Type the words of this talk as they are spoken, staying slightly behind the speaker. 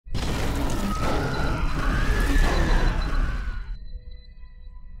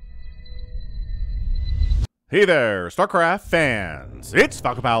Hey there, StarCraft fans! It's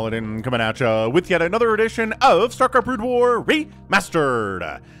Falcon Paladin coming at ya with yet another edition of StarCraft Brood War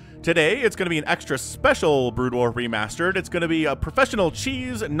Remastered. Today, it's going to be an extra special Brood War Remastered. It's going to be a Professional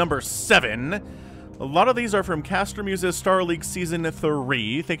Cheese number 7. A lot of these are from Caster Muse's Star League Season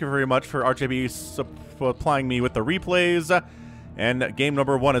 3. Thank you very much for RJB supplying me with the replays. And game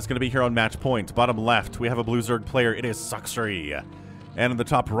number 1 is going to be here on match point. Bottom left, we have a blue Zerg player. It is Sacsri. And in the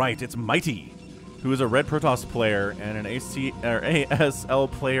top right, it's Mighty, who is a red Protoss player and an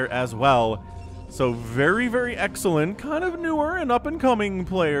ASL player as well. So very, very excellent, kind of newer and up-and-coming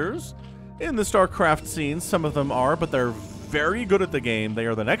players in the StarCraft scene. Some of them are, but they're very good at the game. They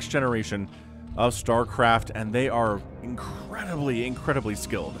are the next generation of StarCraft, and they are incredibly, incredibly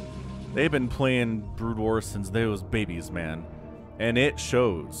skilled. They've been playing Brood War since they was babies, man. And it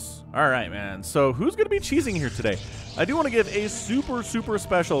shows. All right, man. So who's going to be cheesing here today? I do want to give a super, super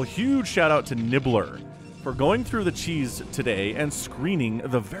special, huge shout out to Nibbler for going through the cheese today and screening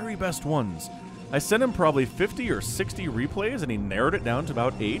the very best ones. I sent him probably 50 or 60 replays, and he narrowed it down to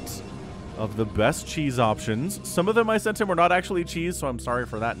about 8 of the best cheese options. Some of them I sent him were not actually cheese, so I'm sorry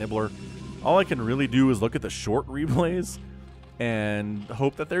for that, Nibbler. All I can really do is look at the short replays and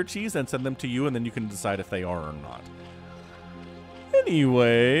hope that they're cheese and send them to you, and then you can decide if they are or not.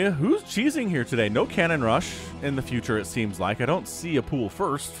 Anyway, who's cheesing here today? No cannon rush in the future, it seems like. I don't see a pool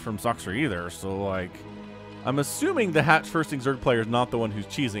first from Sacsri either, so, like, I'm assuming the hatch firsting Zerg player is not the one who's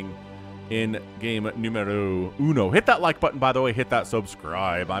cheesing in game numero uno. Hit that like button, by the way. Hit that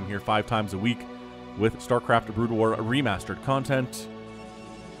subscribe. I'm here 5 times a week with StarCraft Brood War Remastered content.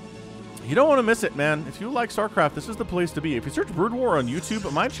 You don't want to miss it, man. If you like StarCraft, this is the place to be. If you search Brood War on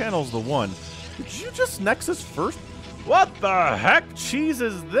YouTube, my channel's the one. Did you just Nexus first? What the heck cheese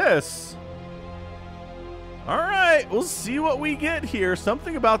is this? Alright, we'll see what we get here.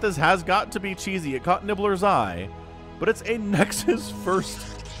 Something about this has got to be cheesy. It caught Nibbler's eye. But it's a Nexus first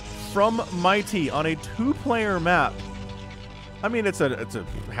from Mighty on a 2-player map. I mean, it's a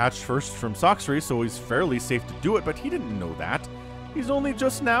hatch first from Sacsri, so he's fairly safe to do it, but he didn't know that. He's only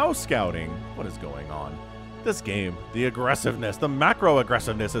just now scouting. What is going on? This game, the aggressiveness, the macro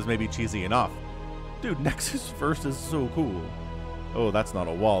aggressiveness is maybe cheesy enough. Dude, Nexus first is so cool. Oh, that's not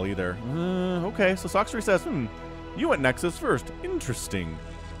a wall either. Okay, so Sacsri says, you went Nexus first. Interesting.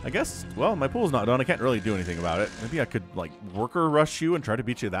 I guess, well, my pool's not done. I can't really do anything about it. Maybe I could, like, worker rush you and try to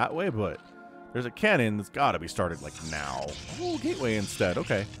beat you that way, but there's a cannon that's got to be started, like, now. Oh, gateway instead.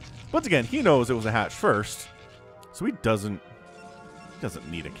 Okay. Once again, he knows it was a hatch first, so he doesn't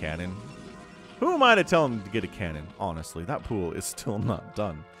need a cannon. Who am I to tell him to get a cannon? Honestly, that pool is still not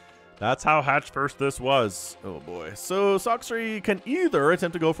done. That's how hatch first this was. Oh boy. So Sacsri can either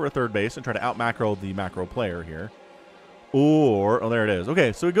attempt to go for a third base and try to out-macro the macro player here. Or, oh, there it is.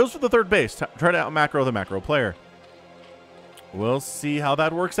 Okay, so he goes for the third base, try to out-macro the macro player. We'll see how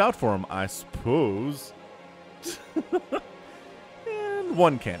that works out for him, I suppose. And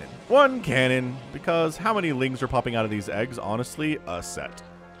one cannon. One cannon, because how many lings are popping out of these eggs? Honestly, a set.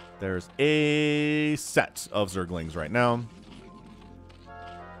 There's a set of Zerglings right now.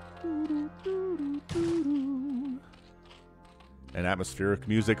 And atmospheric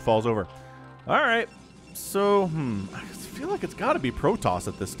music falls over. All right, so I feel like it's got to be Protoss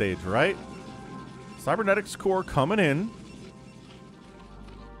at this stage, right? Cybernetics core coming in.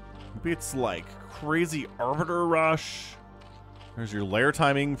 Maybe it's like crazy Arbiter rush. There's your lair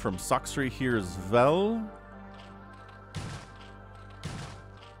timing from Sacsri here as well.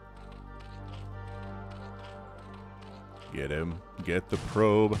 Get him. Get the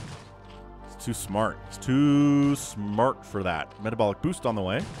probe. It's too smart. It's too smart for that. Metabolic boost on the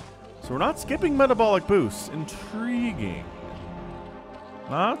way. So we're not skipping metabolic boost. Intriguing.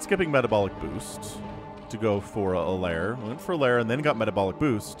 Not skipping metabolic boost to go for a lair. Went for a lair and then got metabolic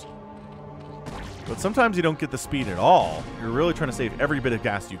boost. But sometimes you don't get the speed at all. You're really trying to save every bit of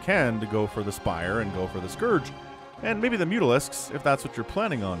gas you can to go for the Spire and go for the Scourge. And maybe the Mutalisks, if that's what you're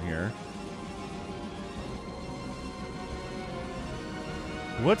planning on here.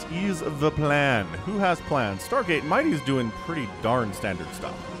 What is the plan? Who has plans? Stargate, Mighty's doing pretty darn standard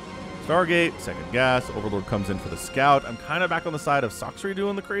stuff. Stargate, second gas, Overlord comes in for the scout. I'm kind of back on the side of Sacsri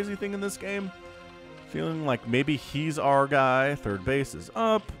doing the crazy thing in this game. Feeling like maybe he's our guy. Third base is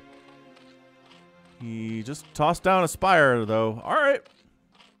up. He just tossed down a Spire, though. All right.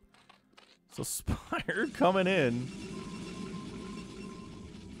 So Spire coming in.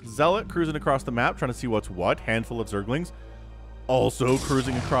 Zealot cruising across the map, trying to see what's what. Handful of Zerglings. Also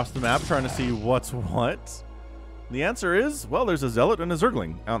cruising across the map, trying to see what's what. The answer is, well, there's a Zealot and a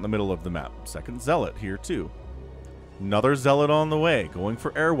Zergling out in the middle of the map. Second Zealot here, too. Another Zealot on the way. Going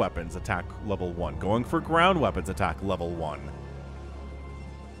for air weapons, attack level 1. Going for ground weapons, attack level 1.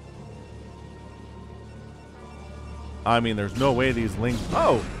 I mean, there's no way these lings...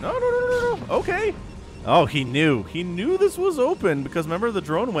 Oh, no. Okay. Oh, he knew. He knew this was open because remember the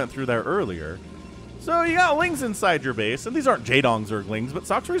drone went through there earlier. So you got lings inside your base, and these aren't Jaedong Zerglings, but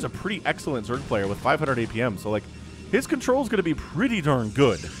Sacsri's a pretty excellent Zerg player with 500 APM, so like his control's going to be pretty darn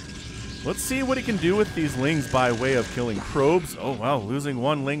good. Let's see what he can do with these lings by way of killing probes. Oh, well, losing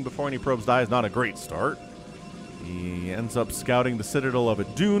one ling before any probes die is not a great start. He ends up scouting the Citadel of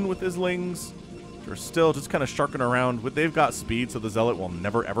Adun with his lings. They're still just kind of sharking around. They've got speed, so the Zealot will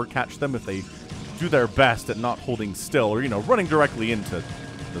never ever catch them if they do their best at not holding still or, you know, running directly into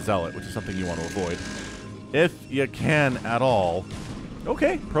the Zealot, which is something you want to avoid. If you can at all.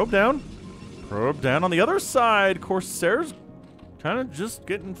 Okay, probe down. Probe down. On the other side, Corsair's kind of just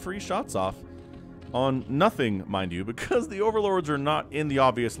getting free shots off on nothing, mind you, because the Overlords are not in the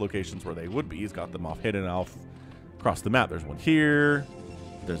obvious locations where they would be. He's got them off hidden off across the map. There's one here.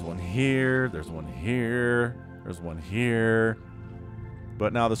 There's one here. There's one here. There's one here.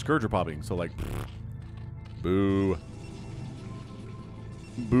 But now the Scourge are popping, so like, boo.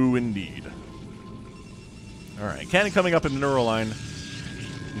 Boo indeed. Alright, cannon coming up in the Neuroline.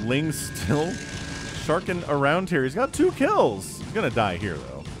 Ling still sharking around here. He's got 2 kills. He's gonna die here,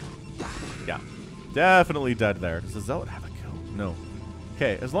 though. Yeah, definitely dead there. Does the Zealot have a kill? No.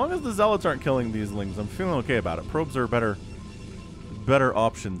 Okay, as long as the Zealots aren't killing these Lings, I'm feeling okay about it. Probes are better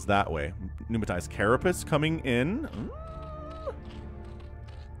options that way. Pneumatized Carapace coming in.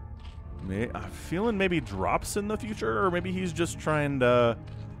 I'm feeling maybe drops in the future, or maybe he's just trying to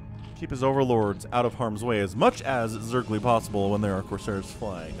keep his Overlords out of harm's way as much as zergly possible when there are Corsairs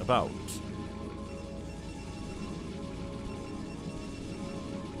flying about.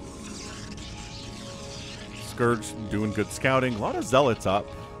 Scourge doing good scouting. A lot of Zealots up.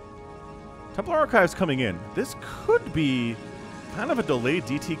 Templar Archives coming in. This could be kind of a delayed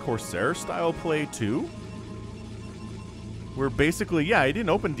DT Corsair style play too. Where basically, yeah, he didn't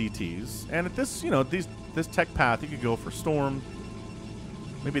open DTs. And at this, you know, this tech path, you could go for Storm.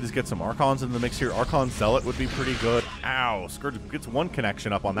 Maybe just get some Archons in the mix here. Archon Zealot would be pretty good. Ow. Scourge gets 1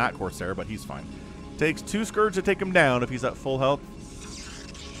 connection up on that Corsair, but he's fine. Takes 2 Scourge to take him down if he's at full health.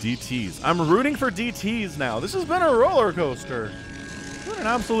 DTs. I'm rooting for DTs now. This has been a roller coaster. It's been an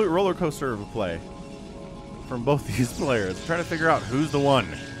absolute roller coaster of a play from both these players. I'm trying to figure out who's the one.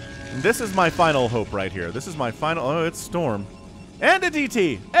 And this is my final hope right here. This is my final... Oh, it's Storm. And a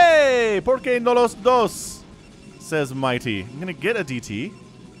DT. Hey, ¿por qué no los dos? Says Mighty. I'm going to get a DT.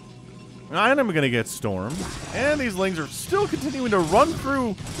 And I'm going to get Storm. And these Lings are still continuing to run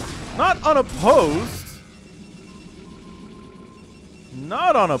through. Not unopposed.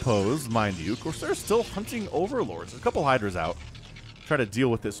 Not unopposed, mind you. Of course, they're still hunting Overlords. There's a couple Hydras out. Try to deal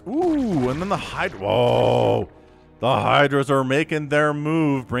with this. Ooh, and then the Hydra... Whoa. The Hydras are making their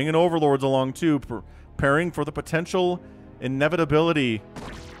move, bringing Overlords along too, preparing for the potential inevitability.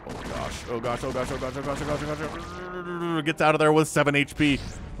 Oh gosh, oh gosh, oh gosh, oh gosh, oh gosh, oh gosh, oh gosh. Gets out of there with 7 HP.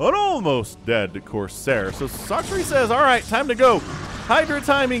 An almost dead Corsair. So Sacsri says, all right, time to go. Hydra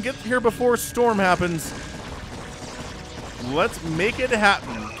timing, get here before Storm happens. Let's make it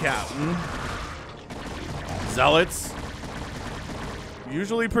happen, Captain. Zealots.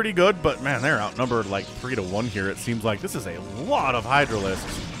 Usually pretty good, but man, they're outnumbered like 3 to 1 here. It seems like this is a lot of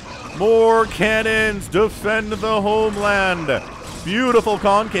Hydralisks. More cannons defend the homeland. Beautiful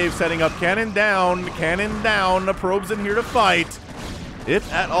concave setting up. Cannon down. Cannon down. The probes in here to fight.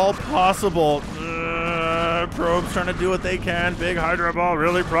 If at all possible. Probes trying to do what they can. Big Hydra ball.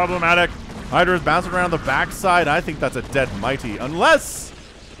 Really problematic. Hydra's bouncing around the backside. I think that's a dead Mighty. Unless...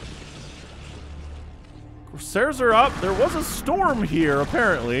 Corsairs are up. There was a Storm here,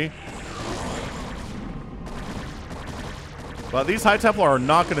 apparently. But these High Templar are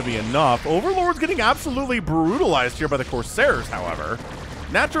not going to be enough. Overlord's getting absolutely brutalized here by the Corsairs, however.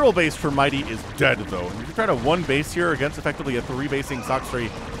 Natural base for Mighty is dead, though. If you try to 1 base here against effectively a 3-basing Sacsri,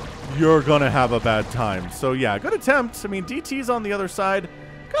 you're going to have a bad time. So, yeah, good attempt. I mean, DT's on the other side.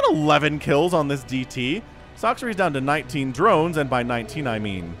 Got 11 kills on this DT. Sacsri's down to 19 drones, and by 19, I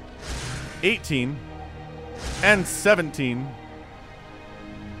mean 18 and 17.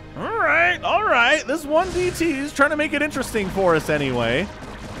 All right. This one DT is trying to make it interesting for us anyway.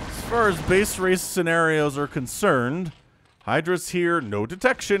 As far as base race scenarios are concerned, Hydra's here. No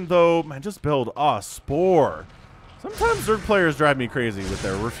detection, though. Man, just build a Spore. Sometimes Zerg players drive me crazy with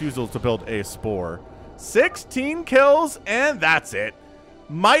their refusal to build a Spore. 16 kills, and that's it.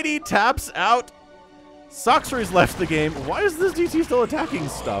 Mighty taps out. Sacsri's left the game. Why is this DT still attacking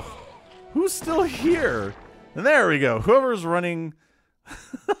stuff? Who's still here? And there we go. Whoever's running...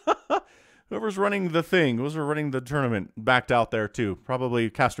 Whoever's running the thing, whoever's running the tournament, backed out there too. Probably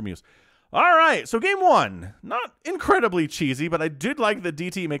Caster Muse. All right, so game one. Not incredibly cheesy, but I did like the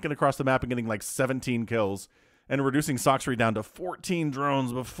DT making across the map and getting like 17 kills and reducing Sacsri down to 14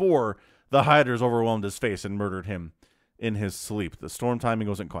 drones before the Hydras overwhelmed his face and murdered him in his sleep. The storm timing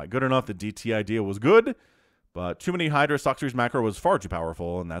wasn't quite good enough. The DT idea was good, but too many Hydras. Sacsri's macro was far too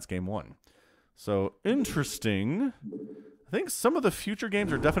powerful, and that's game one. So interesting. I think some of the future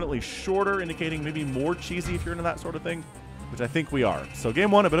games are definitely shorter, indicating maybe more cheesy if you're into that sort of thing, which I think we are. So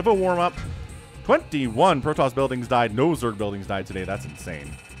game one, a bit of a warm-up. 21 Protoss buildings died. No Zerg buildings died today. That's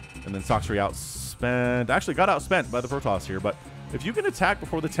insane. And then Sacsri outspent. Actually got outspent by the Protoss here, but if you can attack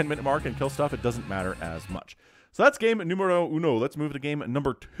before the 10-minute mark and kill stuff, it doesn't matter as much. So that's game numero uno. Let's move to game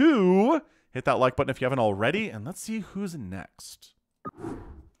number 2. Hit that like button if you haven't already, and let's see who's next.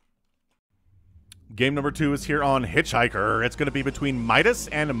 Game number 2 is here on Hitchhiker. It's going to be between Midas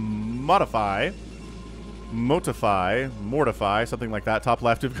and Modify, something like that. Top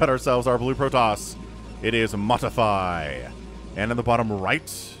left, we've got ourselves our blue Protoss. It is Modify. And in the bottom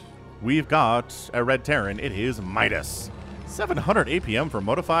right, we've got a red Terran. It is Midas. 700 APM for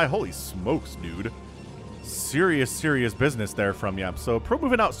Modify. Holy smokes, dude. Serious business there from you. So Pro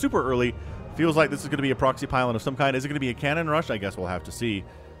moving out super early. Feels like this is going to be a proxy pylon of some kind. Is it going to be a cannon rush? I guess we'll have to see.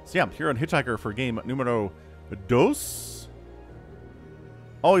 So yeah, I'm here on Hitchhiker for game numero 2.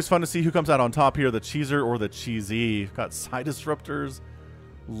 Always fun to see who comes out on top here, the Cheeser or the Cheesy. Got side disruptors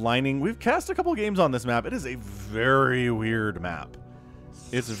lining. We've cast a couple games on this map. It is a very weird map.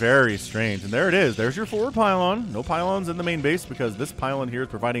 It's very strange. And there it is. There's your forward pylon. No pylons in the main base because this pylon here is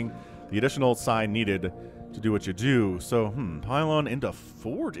providing the additional sign needed to do what you do. So, pylon into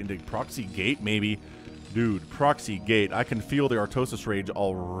forward, into proxy gate maybe. Dude, proxy gate. I can feel the Artosis rage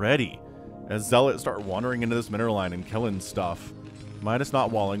already as Zealots start wandering into this mineral line and killing stuff. Midas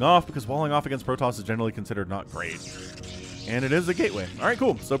not walling off because walling off against Protoss is generally considered not great. And it is a gateway. All right,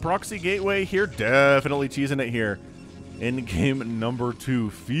 cool. So proxy gateway here. Definitely cheesing it here in game number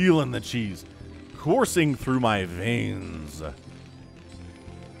 2. Feeling the cheese coursing through my veins.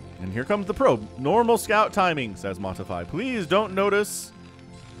 And here comes the probe. Normal scout timing, says Modify. Please don't notice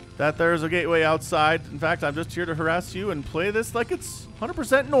that there's a gateway outside. In fact, I'm just here to harass you and play this like it's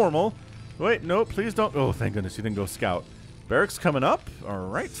 100% normal. Wait, no, please don't. Oh, thank goodness you didn't go scout. Barracks coming up. All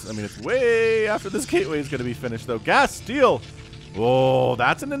right. I mean, it's way after this gateway is going to be finished, though. Gas steel. Oh,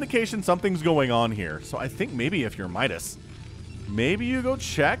 that's an indication something's going on here. So I think maybe if you're Midas, maybe you go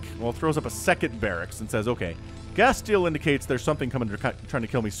check. Well, it throws up a second barracks and says, okay, gas steel indicates there's something coming trying to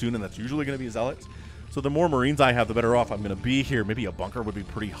kill me soon, and that's usually going to be Zealots. So the more Marines I have, the better off I'm going to be here. Maybe a bunker would be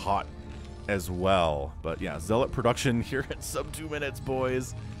pretty hot as well. But yeah, Zealot production here at sub 2 minutes,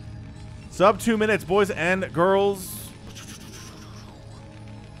 boys. Sub 2 minutes, boys and girls.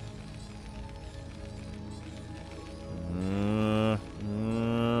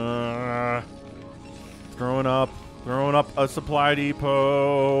 Throwing up a supply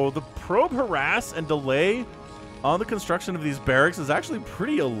depot. The probe harass and delay on the construction of these barracks is actually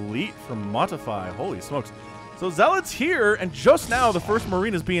pretty elite from Modify. Holy smokes. So Zealot's here, and just now the first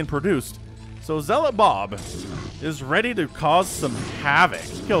Marine is being produced. So Zealot Bob is ready to cause some havoc.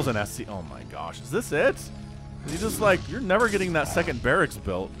 He kills an SC. Oh my gosh, is this it? Is he just like, you're never getting that second barracks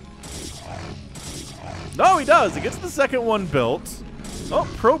built? No, he does. He gets the second one built. Oh,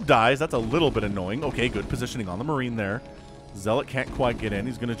 probe dies. That's a little bit annoying. Okay, good positioning on the Marine there. Zealot can't quite get in.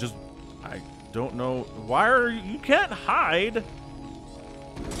 He's going to just... I don't know. Why are you... You can't hide.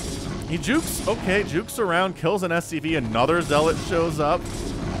 He jukes. Okay, jukes around. Kills an SCV. Another Zealot shows up.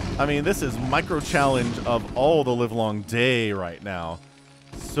 I mean, this is micro challenge of all the livelong day right now.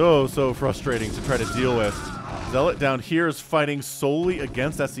 So frustrating to try to deal with. Zealot down here is fighting solely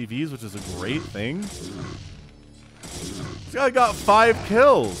against SCVs, which is a great thing. This guy got 5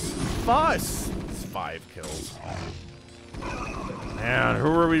 kills. 5 kills. Man, who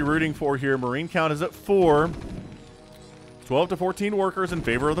are we rooting for here? Marine count is at 4. 12 to 14 workers in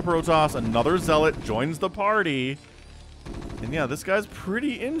favor of the Protoss. Another Zealot joins the party. And yeah, this guy's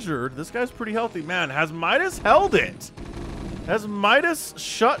pretty injured. This guy's pretty healthy. Man, has Midas held it? Has Midas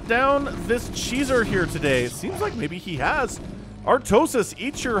shut down this cheeser here today? It seems like maybe he has. Artosis,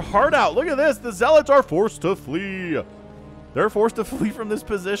 eat your heart out. Look at this. The Zealots are forced to flee. They're forced to flee from this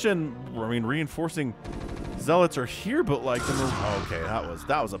position. I mean, reinforcing Zealots are here, but like, okay,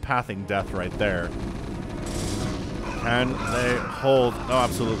 that was a pathing death right there. Can they hold? No,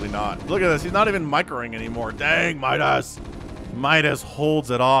 absolutely not. Look at this. He's not even microing anymore. Dang, Midas. Midas holds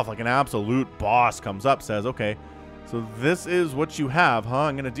it off like an absolute boss. Comes up, says, okay, So this is what you have, huh?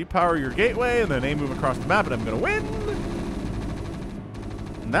 I'm going to depower your gateway and then A move across the map and I'm going to win.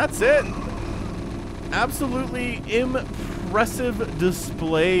 And that's it. Absolutely impressive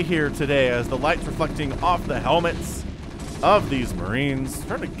display here today as the light's reflecting off the helmets of these Marines.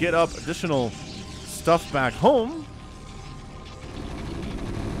 Trying to get up additional stuff back home.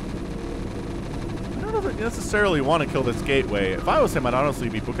 I don't know if I necessarily want to kill this gateway. If I was him, I'd honestly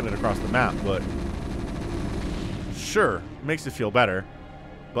be booking it across the map, but sure, makes you feel better.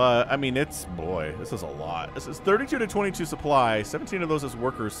 But, I mean, it's, boy, this is a lot. This is 32 to 22 supply, 17 of those as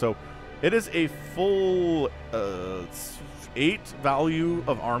workers, so it is a full 8 value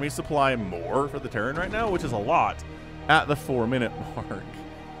of army supply more for the Terran right now, which is a lot at the 4-minute mark.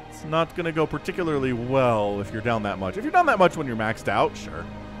 It's not going to go particularly well if you're down that much. If you're down that much when you're maxed out, sure,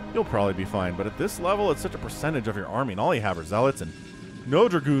 you'll probably be fine. But at this level, it's such a percentage of your army, and all you have are zealots and no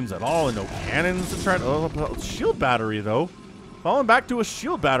dragoons at all and no cannons to try to... Oh, shield battery, though. Falling back to a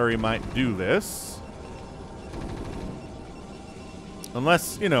shield battery might do this.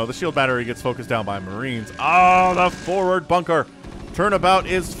 Unless, you know, the shield battery gets focused down by Marines. Oh, the forward bunker. Turnabout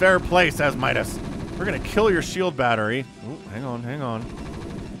is fair play, says Midas. We're going to kill your shield battery. Ooh, hang on, hang on.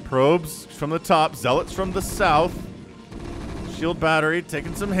 Probes from the top. Zealots from the south. Shield battery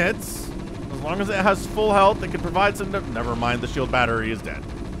taking some hits. As long as it has full health, it can provide some... Never mind, the shield battery is dead.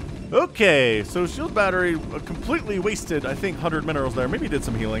 Okay, so shield battery completely wasted, I think, 100 minerals there. Maybe did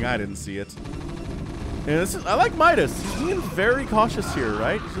some healing. I didn't see it. And this is, I like Midas. He's being very cautious here,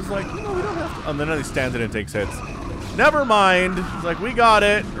 right? He's just like, you know, we don't have to... And then he stands in and takes hits. Never mind. He's like, we got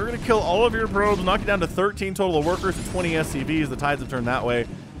it. We're going to kill all of your probes, knock you down to 13 total of workers and 20 SCVs. The tides have turned that way.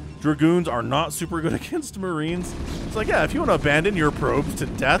 Dragoons are not super good against Marines. It's like, yeah, if you want to abandon your probes to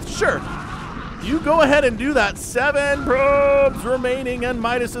death, sure. You go ahead and do that. 7 probes remaining, and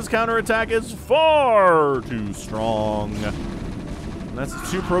Midas's counterattack is far too strong. And that's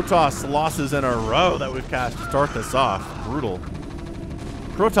 2 Protoss losses in a row that we've cast to start this off. Brutal.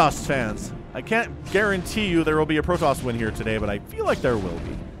 Protoss fans, I can't guarantee you there will be a Protoss win here today, but I feel like there will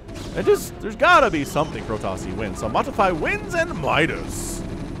be. There's gotta be something Protoss-y wins. So Motive wins and Midas.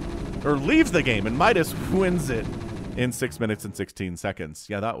 Or leaves the game, and Midas wins it in 6 minutes and 16 seconds.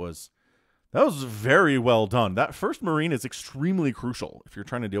 Yeah, that was very well done. That first Marine is extremely crucial if you're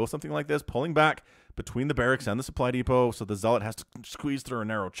trying to deal with something like this. Pulling back between the barracks and the supply depot, so the Zealot has to squeeze through a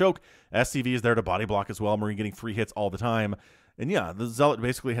narrow choke. SCV is there to body block as well. Marine getting free hits all the time. And yeah, the Zealot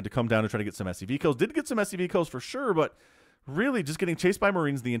basically had to come down and try to get some SCV kills. Did get some SCV kills for sure, but really just getting chased by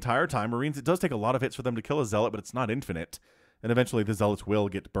Marines the entire time. Marines, it does take a lot of hits for them to kill a Zealot, but it's not infinite. And eventually the Zealots will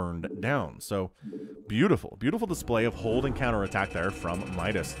get burned down. So beautiful, beautiful display of hold and counterattack there from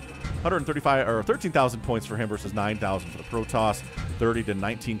Midas. 135 or 13,000 points for him versus 9,000 for the Protoss. 30 to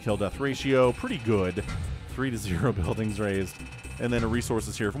 19 kill death ratio, pretty good. 3 to 0 buildings raised, and then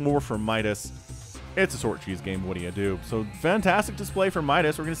resources here more from Midas. It's a sort cheese game. What do you do? So fantastic display from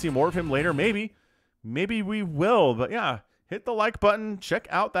Midas. We're going to see more of him later, maybe we will. But yeah. Hit the like button. Check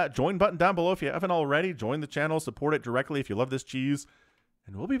out that join button down below if you haven't already. Join the channel. Support it directly if you love this cheese.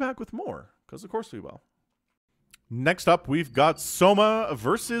 And we'll be back with more, because of course we will. Next up, we've got Soma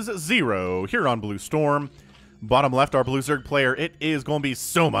versus Zero here on Blue Storm. Bottom left, our Blue Zerg player, it is going to be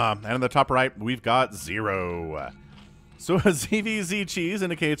Soma. And in the top right, we've got Zero. So a ZvZ cheese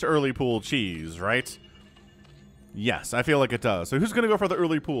indicates early pool cheese, right? Yes, I feel like it does. So who's going to go for the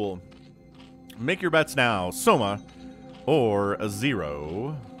early pool? Make your bets now. Soma or a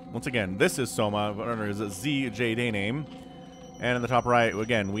Zero. Once again, this is Soma under his ZJD name. And in the top right,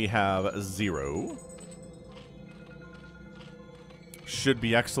 again, we have Zero. Should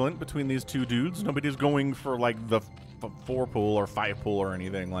be excellent between these two dudes. Nobody's going for like the 4 pool or 5 pool or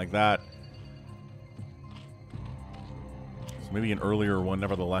anything like that. So maybe an earlier one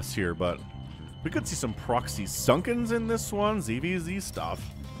nevertheless here, but we could see some proxy Sunkens in this one. ZvZ stuff.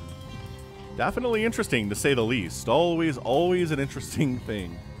 Definitely interesting, to say the least. Always an interesting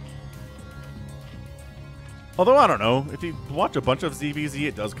thing. Although, I don't know. If you watch a bunch of ZvZ,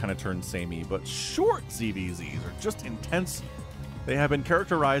 it does kind of turn samey. But short ZvZs are just intense. They have been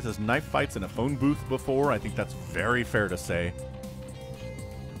characterized as knife fights in a phone booth before. I think that's very fair to say.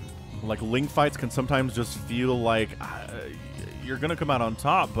 Like, Ling fights can sometimes just feel like you're going to come out on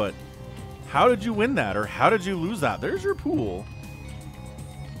top, but how did you win that? Or how did you lose that? There's your pool.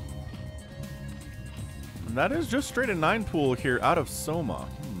 And that is just straight a 9 pool here out of Soma.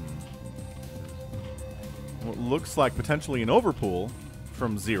 What looks like potentially an overpool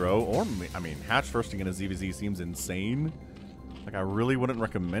from Zero. Or, I mean, hatch firsting in a ZvZ seems insane. Like, I really wouldn't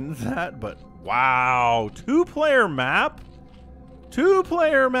recommend that, but wow. 2-player map?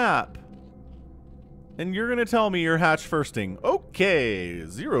 2-player map. And you're gonna tell me you're hatch firsting. Okay,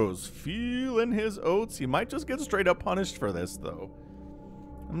 Zero's feeling his oats. He might just get straight up punished for this, though.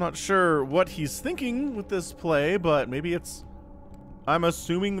 I'm not sure what he's thinking with this play, but maybe it's... I'm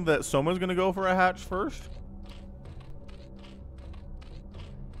assuming that Soma's gonna go for a hatch first.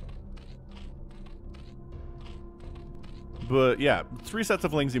 But yeah, 3 sets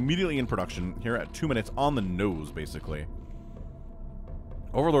of lings immediately in production here at 2 minutes on the nose, basically.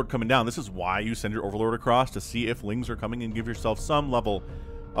 Overlord coming down. This is why you send your Overlord across, to see if lings are coming and give yourself some level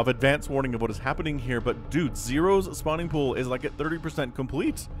of advance warning of what is happening here. But dude, Zero's spawning pool is like at 30%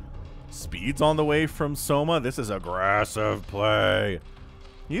 complete. Speed's on the way from Soma. This is aggressive play.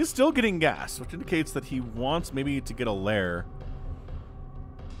 He is still getting gas, which indicates that he wants maybe to get a lair.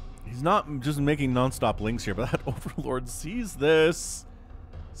 He's not just making non-stop lings here, but that Overlord sees this.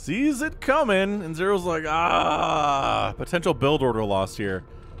 Sees it coming, and Zero's like, ah, potential build order loss here.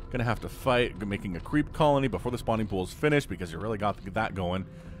 Gonna have to fight, making a creep colony before the spawning pool is finished, because you really got that going.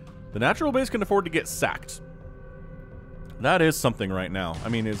 The natural base can afford to get sacked. That is something right now. I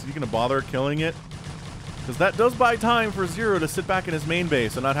mean, is he gonna bother killing it? Because that does buy time for Zero to sit back in his main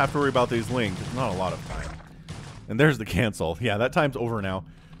base and not have to worry about these lings. It's not a lot of time. And there's the cancel. Yeah, that time's over now.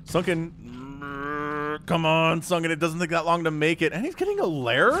 Sunken, come on, Sunken, it doesn't take that long to make it. And he's getting a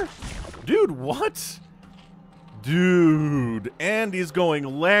lair? Dude, what? Dude, and he's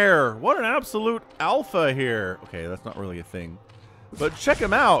going lair. What an absolute alpha here. Okay, that's not really a thing. But check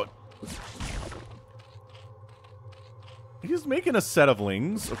him out. He's making a set of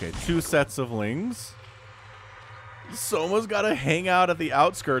lings. Okay, 2 sets of lings. Soma's got to hang out at the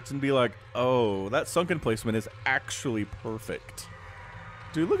outskirts and be like, oh, that Sunken placement is actually perfect.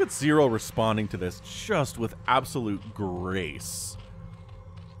 Dude, look at Zero responding to this just with absolute grace.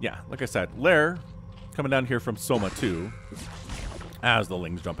 Yeah, like I said, lair coming down here from Soma too, as the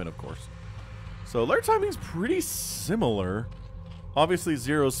lings jump in, of course. So lair timing's pretty similar. Obviously,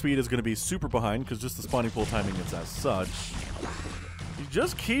 Zero's speed is going to be super behind because just the spawning pool timing is as such. He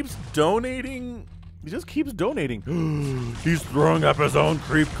just keeps donating. He just keeps donating. He's throwing up his own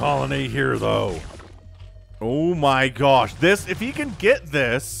creep colony here, though. Oh my gosh. This, if he can get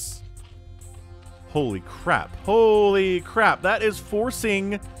this. Holy crap. Holy crap. That is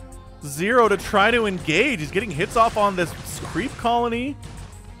forcing Zero to try to engage. He's getting hits off on this creep colony.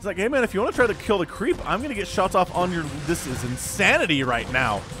 He's like, hey man, if you want to try to kill the creep, I'm going to get shots off on your... This is insanity right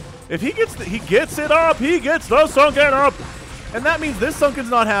now. If he gets he gets it up. He gets the Sunken up. And that means this Sunken's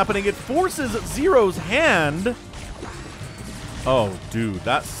not happening. It forces Zero's hand. Oh, dude.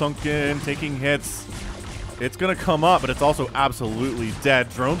 That Sunken taking hits. It's going to come up, but it's also absolutely dead.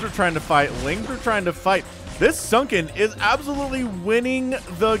 Drones are trying to fight. Lings are trying to fight. This Sunken is absolutely winning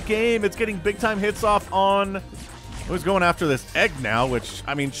the game. It's getting big-time hits off on... Who's going after this egg now, which,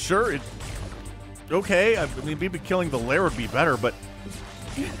 I mean, sure, it... Okay, I mean, maybe killing the lair would be better, but...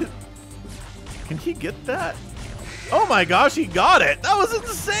 Can he get that? Oh my gosh, he got it! That was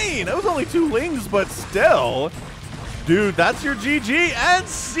insane! That was only 2 lings, but still... Dude, that's your GG, and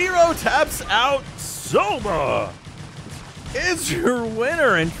Zero taps out Soma! Is your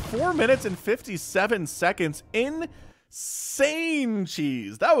winner in 4 minutes and 57 seconds. Insane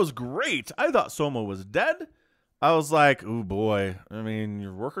cheese. That was great. I thought Soma was dead. I was like, oh boy. I mean,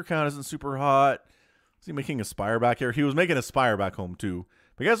 your worker count isn't super hot. Is he making a spire back here? He was making a spire back home too.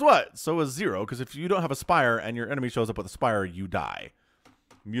 But guess what? So is Zero, because if you don't have a spire and your enemy shows up with a spire, you die.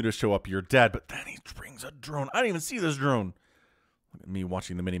 You just show up, you're dead. But then he brings a drone. I didn't even see this drone. Look at me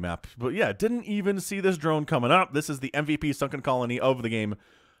watching the mini-map. But yeah, didn't even see this drone coming up. This is the MVP Sunken Colony of the game,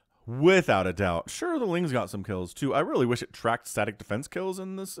 without a doubt. Sure, the Lings got some kills too. I really wish it tracked static defense kills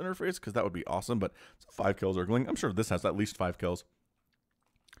in this interface, because that would be awesome. But it's 5 kills Urgling. I'm sure this has at least 5 kills.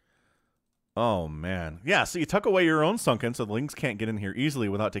 Oh, man. Yeah, so you tuck away your own Sunken so the Lings can't get in here easily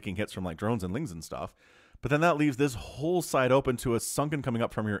without taking hits from like drones and Lings and stuff. But then that leaves this whole side open to a Sunken coming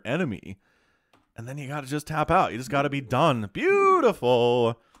up from your enemy. And then you got to just tap out. You just got to be done.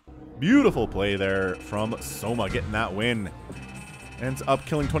 Beautiful. Beautiful play there from Soma getting that win. Ends up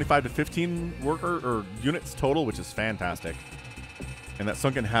killing 25 to 15 worker or units total, which is fantastic. And that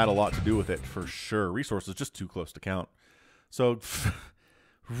Sunken had a lot to do with it for sure. Resources just too close to count. So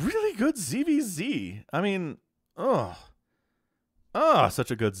really good ZvZ. I mean, such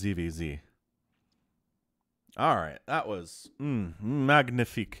a good ZvZ. All right, that was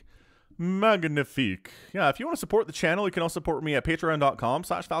magnifique. Magnifique. Yeah, if you want to support the channel, you can also support me at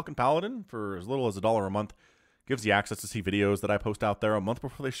patreon.com/Falcon Paladin for as little as $1 a month. Gives you access to see videos that I post out there a month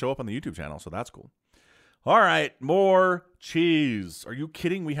before they show up on the YouTube channel, so that's cool. All right, more cheese. Are you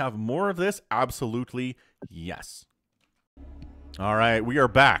kidding? We have more of this? Absolutely yes. All right, we are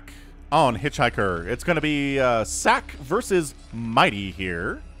back. on Hitchhiker. It's going to be sSak versus Mighty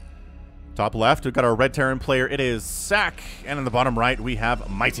here. Top left, we've got our red Terran player. It is sSak. And in the bottom right, we have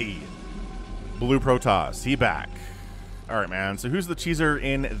Mighty. Blue Protoss. He back. All right, man. So who's the cheeser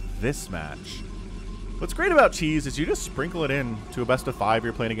in this match? What's great about cheese is you just sprinkle it in to a best of 5.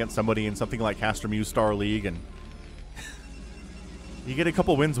 You're playing against somebody in something like Castor Muse Star League, and you get a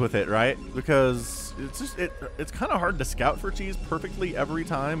couple wins with it, right? Because it's just it's kind of hard to scout for cheese perfectly every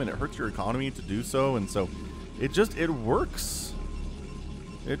time, and it hurts your economy to do so. And so it works.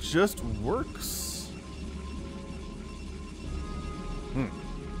 It just works.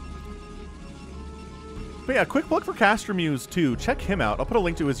 But yeah, quick plug for Castor Muse too. Check him out. I'll put a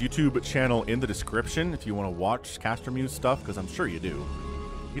link to his YouTube channel in the description if you want to watch Castor Muse stuff, because I'm sure you do.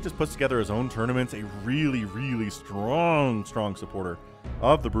 He just puts together his own tournaments. A really, really strong supporter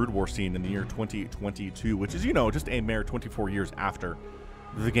of the Brood War scene in the year 2022, which is, you know, just a mere 24 years after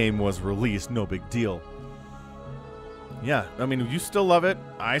the game was released. No big deal. Yeah, I mean, you still love it.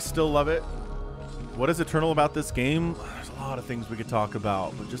 I still love it. What is eternal about this game? There's a lot of things we could talk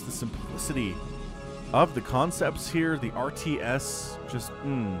about, but just the simplicity of the concepts here, the RTS, just,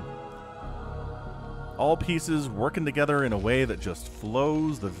 all pieces working together in a way that just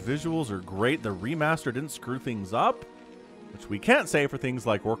flows. The visuals are great. The remaster didn't screw things up, which we can't say for things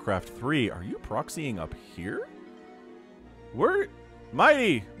like Warcraft 3. Are you proxying up here?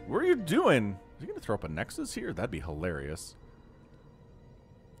 Mighty, what are you doing? Is he going to throw up a Nexus here? That'd be hilarious.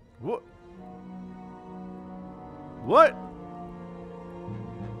 What? What?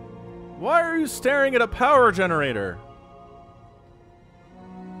 Why are you staring at a power generator?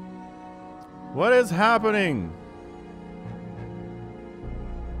 What is happening?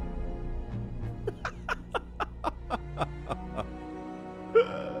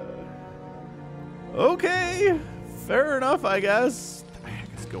 Okay, fair enough, I guess. What the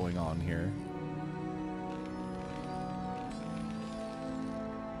heck is going on here?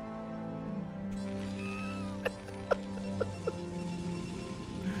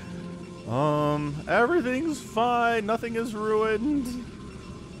 Everything's fine. Nothing is ruined.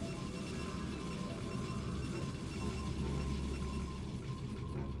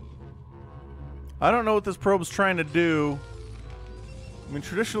 I don't know what this probe's trying to do. I mean,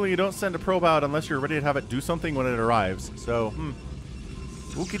 traditionally you don't send a probe out unless you're ready to have it do something when it arrives. So,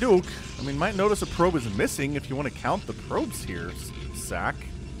 Okie doke. I mean, might notice a probe is missing if you want to count the probes here, sSak.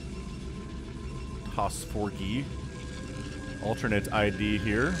 Toss Forky. Alternate ID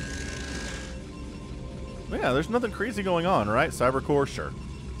here. Yeah, there's nothing crazy going on, right? Cybercore, sure.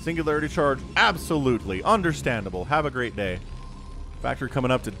 Singularity charge, absolutely. Understandable. Have a great day. Factory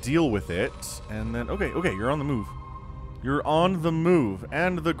coming up to deal with it. And then, okay, you're on the move. You're on the move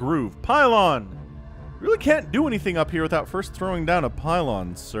and the groove. Pylon! Really can't do anything up here without first throwing down a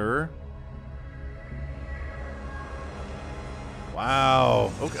pylon, sir.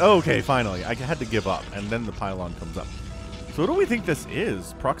 Wow. Okay, finally. I had to give up, and then the pylon comes up. So what do we think this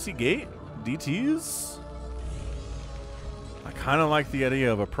is? Proxy gate? DTs? I kind of like the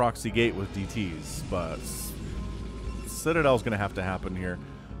idea of a proxy gate with DTs, but Citadel's going to have to happen here.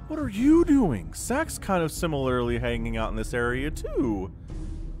 What are you doing? sSak's kind of similarly hanging out in this area, too.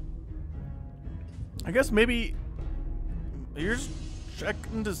 I guess maybe you're just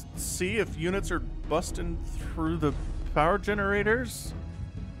checking to see if units are busting through the power generators?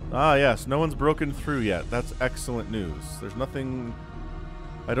 Ah, yes. No one's broken through yet. That's excellent news. There's nothing...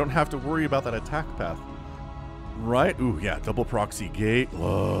 I don't have to worry about that attack path. Right? Ooh, yeah. Double proxy gate.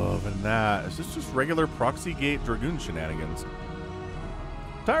 Loving that. Is this just regular proxy gate Dragoon shenanigans?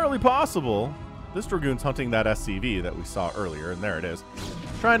 Entirely possible. This Dragoon's hunting that SCV that we saw earlier, and there it is.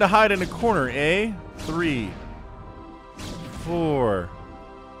 Trying to hide in a corner, eh? 3, 4,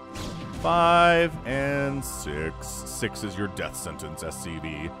 5, and 6. 6 is your death sentence,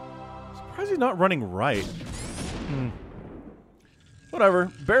 SCV. Surprised he's not running right.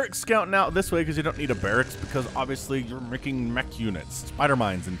 Whatever. Barracks scouting out this way because you don't need a barracks because obviously you're making mech units. Spider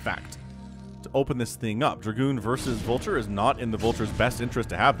mines, in fact, to open this thing up. Dragoon versus Vulture is not in the Vulture's best interest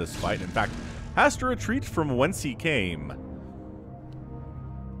to have this fight. In fact, has to retreat from whence he came.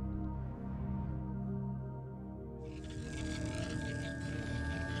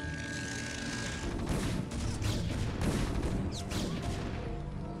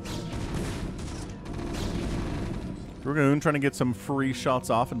 Dragoon trying to get some free shots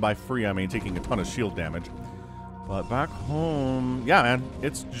off, and by free I mean taking a ton of shield damage. But back home, yeah, man,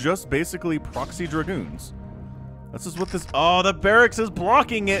 it's just basically proxy Dragoons. This is what this... Oh, the barracks is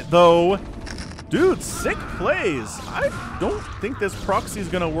blocking it, though. Dude, sick plays. I don't think this proxy is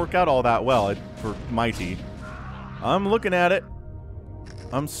going to work out all that well for Mighty. I'm looking at it.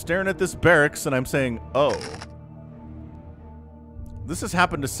 I'm staring at this barracks and I'm saying, oh. This has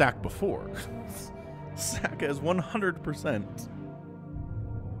happened to SSak before. SSak has 100%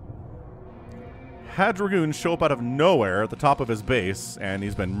 had Dragoons show up out of nowhere at the top of his base, and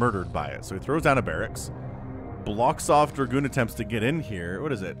he's been murdered by it. So he throws down a barracks, blocks off Dragoon attempts to get in here.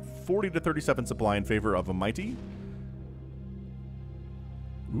 What is it? 40 to 37 supply in favor of a Mighty.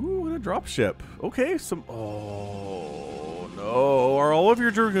 Ooh, and a dropship. Okay, some... Oh, no. Are all of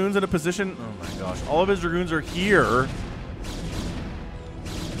your Dragoons in a position... Oh, my gosh. All of his Dragoons are here.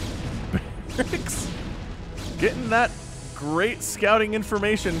 Barracks. Getting that great scouting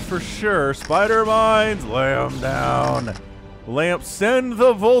information for sure. Spider mines, lay them down. Lamp, send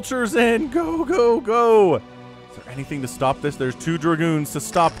the vultures in. Go, go, go. Is there anything to stop this? There's 2 Dragoons to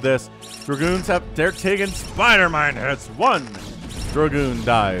stop this. Dragoons have, they're taking spider mine hits. 1 Dragoon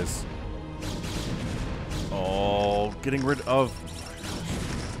dies. Oh, getting rid of...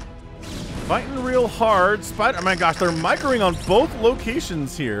 Fighting real hard. Spider, oh my gosh, they're microing on both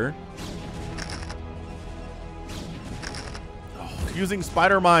locations here. Using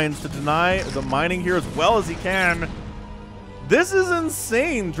spider mines to deny the mining here as well as he can. This is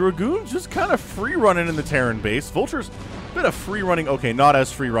insane. Dragoon's just kind of free running in the Terran base. Vulture's a bit of free running. Okay, not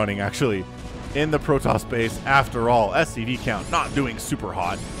as free running actually in the Protoss base after all. SCV count not doing super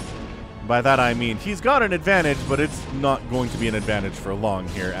hot. By that I mean he's got an advantage, but it's not going to be an advantage for long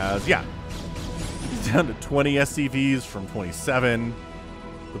here as, yeah, he's down to 20 SCVs from 27.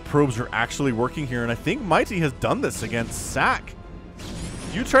 The probes are actually working here, and I think Mighty has done this against SSak.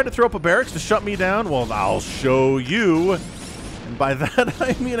 You tried to throw up a barracks to shut me down? Well, I'll show you. And by that,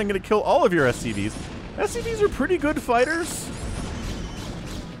 I mean I'm going to kill all of your SCVs. SCVs are pretty good fighters.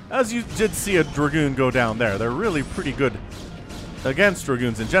 As you did see a Dragoon go down there. They're really pretty good against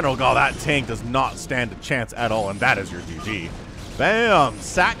Dragoons in general. Oh, that tank does not stand a chance at all, and that is your GG. Bam!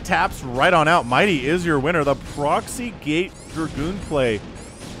 SSak taps right on out. Mighty is your winner. The proxy gate Dragoon play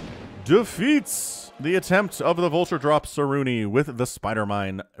defeats the attempt of the Vulture drop Saruni with the Spider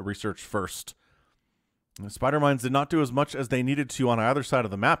Mine research first. The Spider Mines did not do as much as they needed to on either side of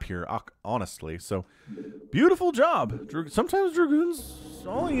the map here, honestly. So, beautiful job. Sometimes Dragoon's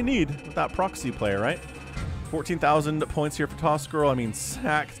all you need with that proxy play, right? 14,000 points here for Toss Girl. I mean,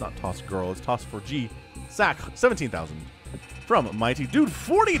 SSak. It's not Toss Girl, it's Toss 4G. SSak, 17,000 from Mighty. Dude,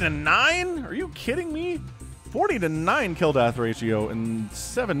 40 to 9? Are you kidding me? 40 to 9 kill death ratio in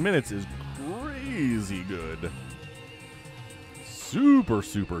 7 minutes is crazy good. Super,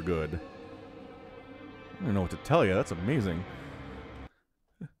 super good. I don't know what to tell you. That's amazing.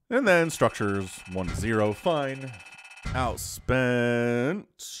 And then structures 1-0. Fine. Outspent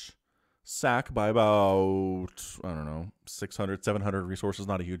SSak by about, I don't know, 600, 700 resources.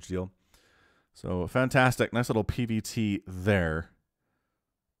 Not a huge deal. So fantastic. Nice little PvT there.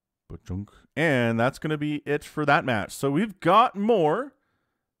 And that's going to be it for that match. So we've got more.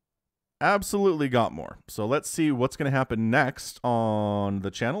 Absolutely got more. So let's see what's going to happen next on the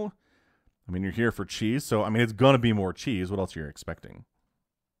channel. I mean, you're here for cheese, so I mean, it's going to be more cheese. What else are you expecting?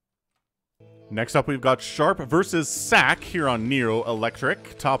 Next up, we've got Sharp versus SSak here on Neo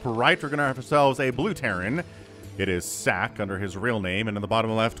Electric. Top right, we're going to have ourselves a blue Terran. It is SSak under his real name, and in the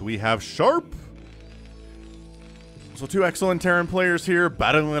bottom left, we have Sharp. So 2 excellent Terran players here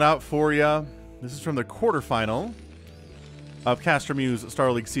battling it out for you. This is from the quarterfinal of Castermew's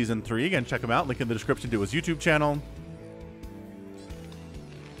Star League Season 3. Again, check him out. Link in the description to his YouTube channel.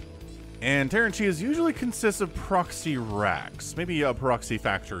 And Terran Cheese usually consists of proxy racks. Maybe a proxy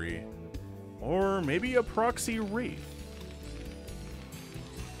factory. Or maybe a proxy wraith.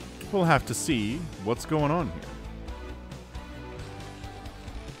 We'll have to see what's going on here.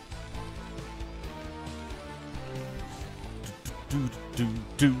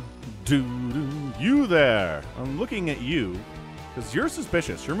 You there! I'm looking at you because you're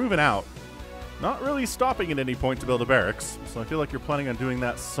suspicious. You're moving out. Not really stopping at any point to build a barracks, so I feel like you're planning on doing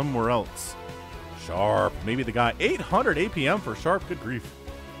that somewhere else. Sharp. Maybe the guy. 800 APM for Sharp. Good grief.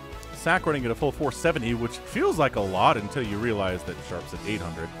 SSak running at a full 470, which feels like a lot until you realize that Sharp's at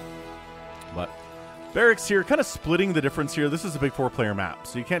 800. But barracks here, kind of splitting the difference here. This is a big 4-player map,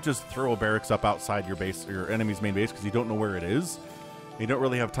 so you can't just throw a barracks up outside your base or your enemy's main base because you don't know where it is. You don't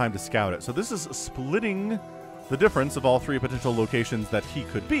really have time to scout it. So this is splitting the difference of all 3 potential locations that he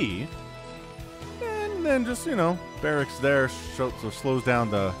could be. And then just, you know, barracks there so slows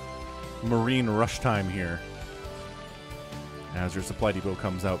down the marine rush time here as your supply depot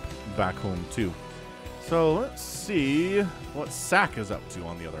comes out back home too. So let's see what SSak is up to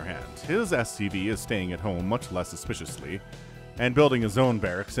on the other hand. His SCV is staying at home much less suspiciously and building his own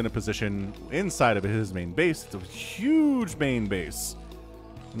barracks in a position inside of his main base. It's a huge main base.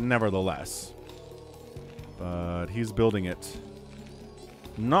 nevertheless. But he's building it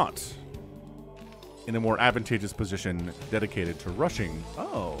not in a more advantageous position dedicated to rushing.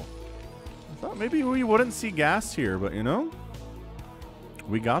 Oh. I thought maybe we wouldn't see gas here, but you know,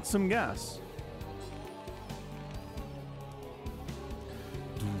 we got some gas.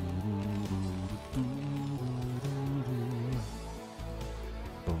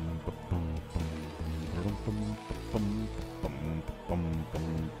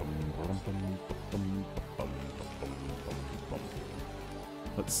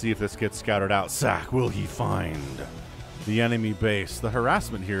 Let's see if this gets scouted out. Sak, will he find the enemy base? The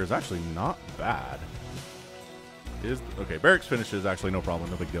harassment here is actually not bad. Okay, barracks finishes, actually no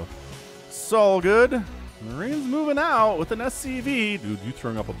problem, no big deal. It's all good. Marines moving out with an SCV. Dude, you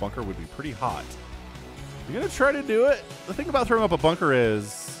throwing up a bunker would be pretty hot. You're gonna try to do it. The thing about throwing up a bunker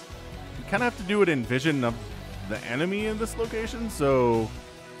is you kind of have to do it in vision of the enemy in this location, so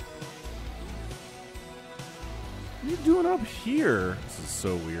what are you doing up here? This is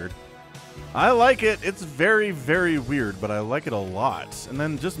so weird. I like it. It's very, very weird, but I like it a lot. And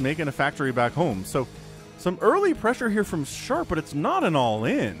then just making a factory back home. So some early pressure here from Sharp, but it's not an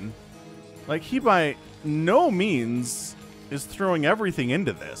all-in. Like, he by no means is throwing everything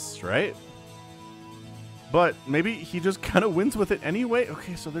into this, right? But maybe he just kind of wins with it anyway.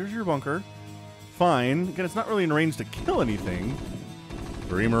 Okay, so there's your bunker. Fine. Again, it's not really in range to kill anything.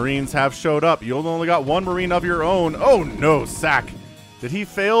 3 Marines have showed up. You only got 1 Marine of your own. Oh no, Sak. Did he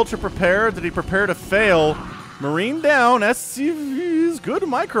fail to prepare? Did he prepare to fail? Marine down. SCV's good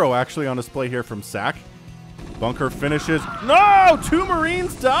micro actually on display here from Sak. Bunker finishes. No! 2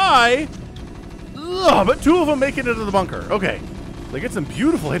 Marines die! Ugh, but 2 of them make it into the bunker. Okay. They get some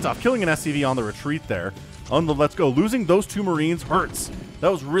beautiful hits off, killing an SCV on the retreat there. On the let's go. Losing those 2 Marines hurts.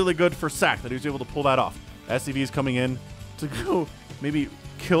 That was really good for Sak that he was able to pull that off. SCV's coming in to go maybe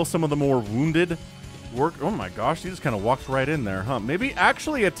kill some of the more wounded. Oh my gosh, he just kind of walked right in there, huh? Maybe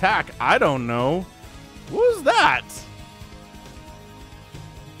actually attack. I don't know. What was that?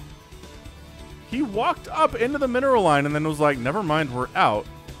 He walked up into the mineral line and then was like, never mind, we're out.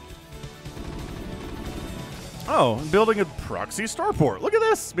 Oh, building a proxy starport. Look at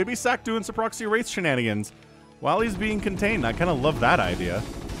this. Maybe Sak doing some proxy wraith shenanigans while he's being contained. I kind of love that idea.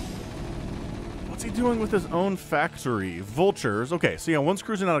 What's he doing with his own factory? Vultures. Okay, so yeah, one's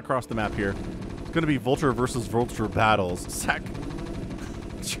cruising out across the map here. It's going to be vulture versus vulture battles. Sak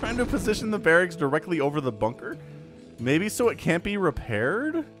trying to position the barracks directly over the bunker. Maybe so it can't be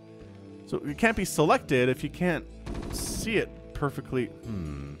repaired? So it can't be selected if you can't see it perfectly.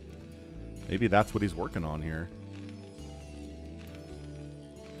 Maybe that's what he's working on here.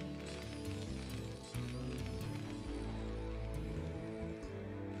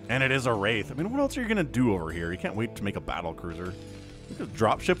 And it is a Wraith. I mean, what else are you going to do over here? You can't wait to make a battle cruiser. A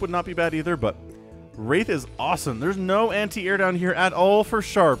dropship would not be bad either, but Wraith is awesome. There's no anti-air down here at all for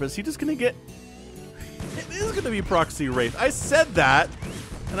Sharp. Is he just going to get... It is going to be proxy Wraith. I said that,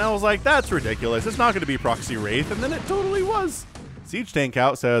 and I was like, that's ridiculous. It's not going to be proxy Wraith, and then it totally was. Siege Tank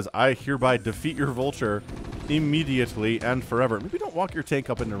Out says, I hereby defeat your vulture immediately and forever. Maybe don't walk your tank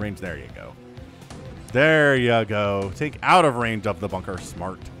up into range. There you go. There you go. Tank out of range of the bunker.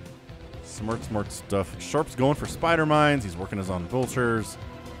 Smart. Smart stuff. Sharp's going for spider mines. He's working his own vultures.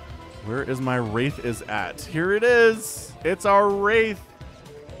 Where is my Wraith is at? Here it is. It's our Wraith.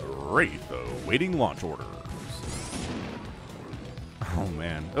 Wraith awaiting launch orders. Oh,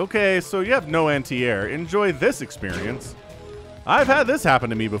 man. Okay, so you have no anti-air. Enjoy this experience. I've had this happen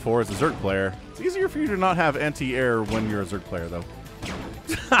to me before as a Zerg player. It's easier for you to not have anti-air when you're a Zerg player, though.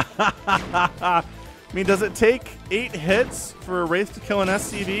 I mean, does it take 8 hits for a Wraith to kill an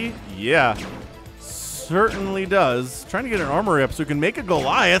SCV? Yeah, certainly does. Trying to get an armory up so we can make a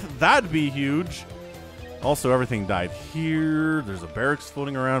Goliath. That'd be huge. Also, everything died here. There's a barracks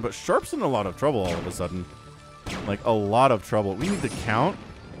floating around, but Sharp's in a lot of trouble all of a sudden. Like, a lot of trouble. We need to count.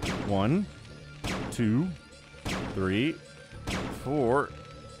 1, 2, 3, 4,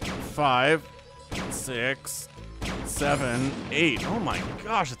 5, 6, 7, 8. Oh my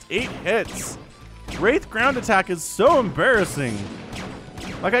gosh, it's 8 hits. Wraith ground attack is so embarrassing.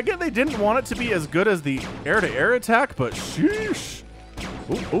 Like, I get they didn't want it to be as good as the air-to-air attack, but sheesh.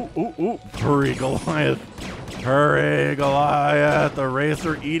 Ooh. Hurry, Goliath. Hurry, Goliath. The Wraiths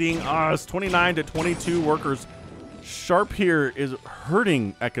are eating us. 29 to 22 workers. Sharp here is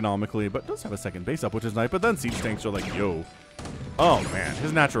hurting economically, but does have a second base up, which is nice. But then siege tanks are like, yo. Oh, man.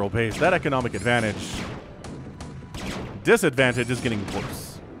 His natural base. That economic advantage. Disadvantage is getting worse.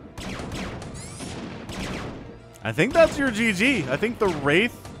 I think that's your GG. I think the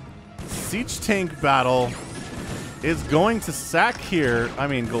Wraith siege tank battle is going to sack here. I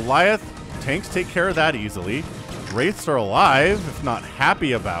mean, Goliath, tanks take care of that easily. Wraiths are alive, if not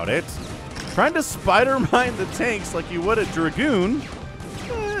happy about it. Trying to spider mine the tanks like you would a Dragoon.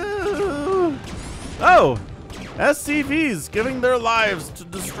 Oh! SCVs giving their lives to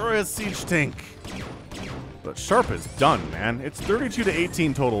destroy a siege tank. But Sharp is done, man. It's 32 to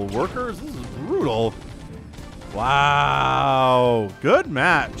 18 total workers. This is brutal. Wow. Good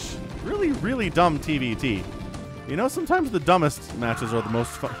match. Really, really dumb TvT. You know, sometimes the dumbest matches are the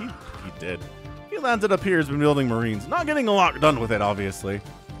most fun. He did. He landed up here, has been building Marines. Not getting a lot done with it, obviously.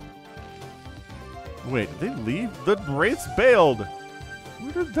 Wait, did they leave? The Wraiths bailed.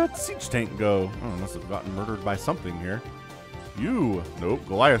 Where did that siege tank go? Oh, must have gotten murdered by something here. Nope,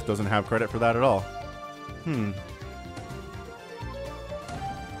 Goliath doesn't have credit for that at all.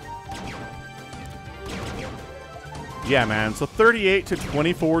 Yeah, man, so 38 to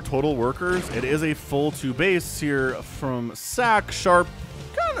 24 total workers. It is a full 2 base here from sSak. Sharp,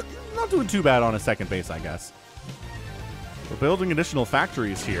 kind of not doing too bad on a second base, I guess. We're building additional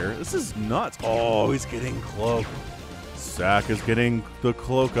factories here. This is nuts. Oh, he's getting cloak. sSak is getting the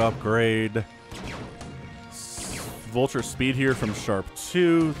cloak upgrade. Vulture speed here from Sharp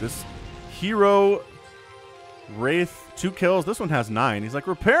 2. This hero Wraith, 2 kills. This one has 9. He's like,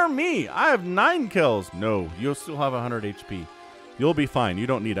 repair me. I have 9 kills. No, you'll still have 100 HP. You'll be fine. You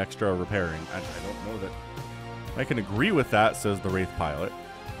don't need extra repairing. I don't know that I can agree with that, says the Wraith pilot.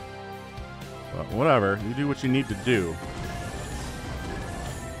 But whatever. You do what you need to do.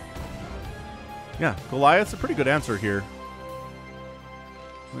 Yeah, Goliath's a pretty good answer here.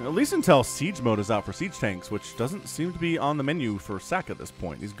 I mean, at least until Siege mode is out for Siege tanks, which doesn't seem to be on the menu for sSak at this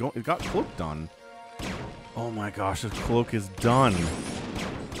point. He's got Cloak done. Oh my gosh, his Cloak is done.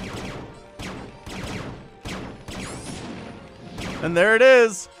 And there it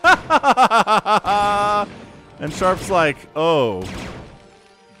is! And Sharp's like, oh.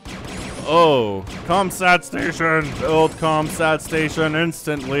 Oh, ComSat station. Build ComSat station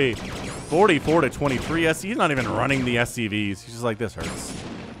instantly. 44 to 23 SC. He's not even running the SCVs. He's just like, this hurts.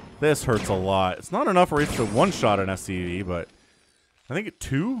 This hurts a lot. It's not enough rates to one-shot an SCV, but I think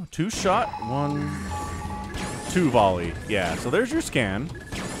two shot, 2 volley. Yeah, so there's your scan.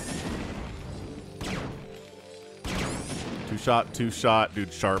 2 shot,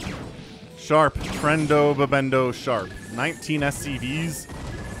 dude, Sharp. Sharp, friendo, babendo, Sharp. 19 SCVs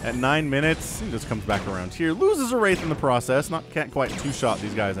at 9 minutes. He just comes back around here. Loses a Wraith in the process. Can't quite 2-shot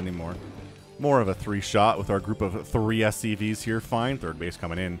these guys anymore. More of a 3-shot with our group of 3 SCVs here. Fine. Third base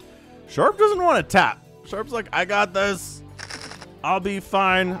coming in. Sharp doesn't want to tap. Sharp's like, I got this. I'll be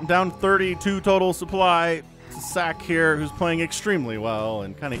fine. I'm down 32 total supply. sSak here, who's playing extremely well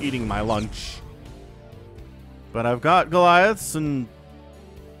and kind of eating my lunch. But I've got Goliaths and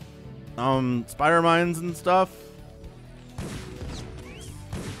Spider Mines and stuff.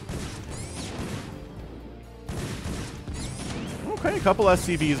 Okay, a couple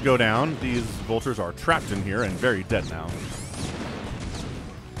SCVs go down. These vultures are trapped in here and very dead now.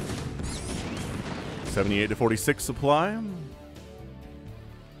 78 to 46 supply.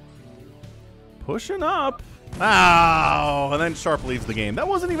 Pushing up. Ow! And then Sharp leaves the game. That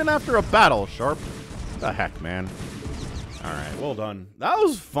wasn't even after a battle, Sharp. What the heck, man? All right, well done. That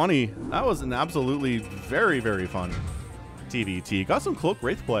was funny. That was an absolutely very, very fun TvT. Got some Cloak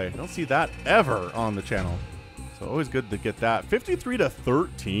Wraith play. I don't see that ever on the channel. So always good to get that. 53 to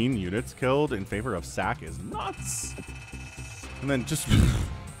 13 units killed in favor of sSak is nuts. And then just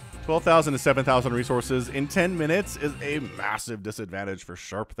 12,000 to 7,000 resources in 10 minutes is a massive disadvantage for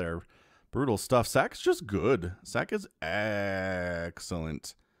Sharp there. Brutal stuff. sSak's just good. sSak is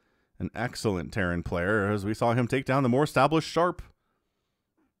excellent. An excellent Terran player, as we saw him take down the more established Sharp.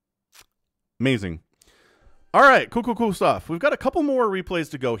 Amazing. All right, cool stuff. We've got a couple more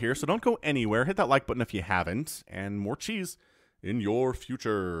replays to go here, so don't go anywhere. Hit that like button if you haven't, and more cheese in your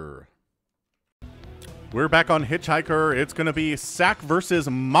future. We're back on Hitchhiker. It's going to be sSak versus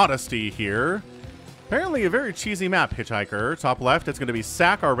Modesty here. Apparently a very cheesy map, Hitchhiker. Top left, it's going to be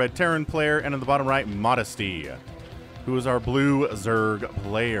sSak, our red Terran player, and in the bottom right, Modesty, who is our blue Zerg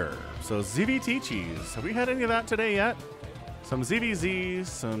player. So ZvT cheese. Have we had any of that today yet? Some ZvZ,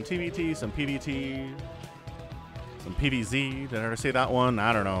 some TvT, some PvT, some PvZ. Did I ever say that one?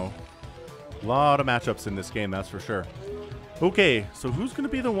 I don't know. A lot of matchups in this game, that's for sure. Okay, so who's going to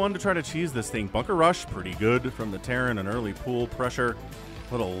be the one to try to cheese this thing? Bunker Rush, pretty good from the Terran. An early pool pressure.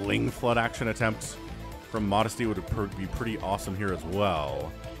 Little Ling Flood action attempt from Modesty would be pretty awesome here as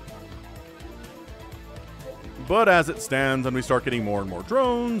well. But as it stands, and we start getting more and more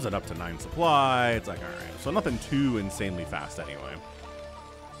drones and up to 9 supply, it's like, all right. So nothing too insanely fast anyway.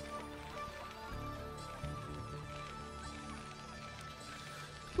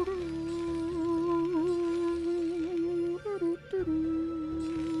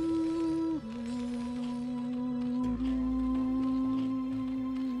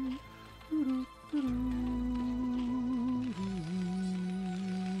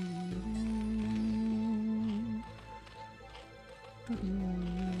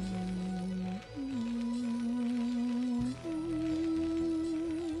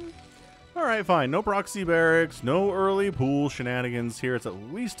 Alright, fine. No proxy barracks, no early pool shenanigans here. It's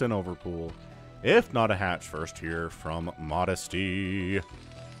at least an overpool. If not a hatch first here from Modesty.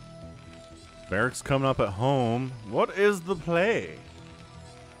 Barracks coming up at home. What is the play?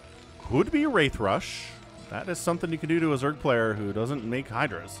 Could be Wraith Rush. That is something you can do to a Zerg player who doesn't make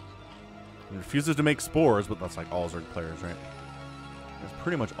Hydras. He refuses to make Spores, but that's like all Zerg players, right? That's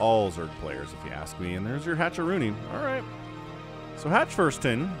pretty much all Zerg players, if you ask me. And there's your Hatcheroonie. Alright. So hatch first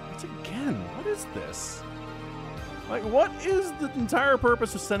in. Once again, what is this? Like, what is the entire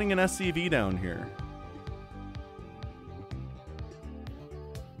purpose of sending an SCV down here?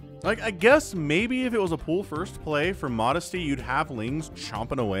 Like, I guess maybe if it was a pool first play for Modesty, you'd have Lings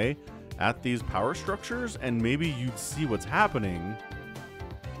chomping away at these power structures, and maybe you'd see what's happening.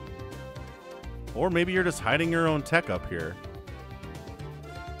 Or maybe you're just hiding your own tech up here.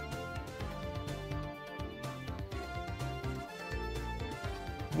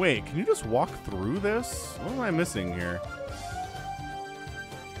 Wait, can you just walk through this? What am I missing here?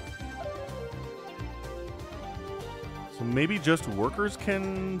 So maybe just workers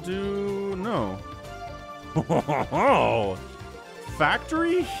can do... No.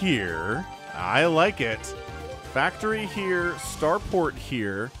 Factory here. I like it. Factory here. Starport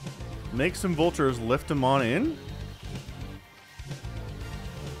here. Make some vultures, lift them on in.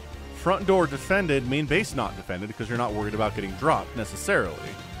 Front door defended, main base not defended because you're not worried about getting dropped necessarily.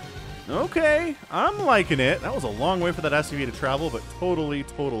 Okay, I'm liking it. That was a long way for that SCV to travel, but totally,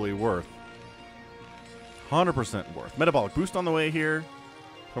 totally worth. 100% worth. Metabolic boost on the way here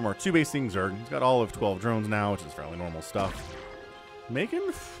from our 2-basing Zerg. He's got all of 12 drones now, which is fairly normal stuff.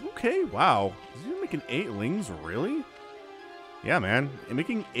 Making, okay, wow. Is he making 8 Lings, really? Yeah, man,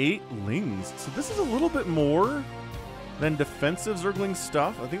 making 8 Lings. So this is a little bit more than defensive Zergling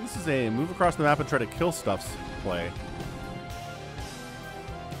stuff. I think this is a move across the map and try to kill stuff's play.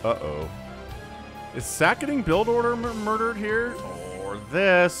 Uh-oh. Is SSak getting build order murdered here? Or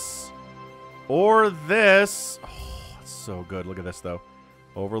this. Or this. Oh, it's so good. Look at this, though.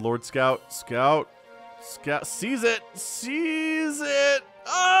 Overlord Scout. Scout. Sees it. Sees it.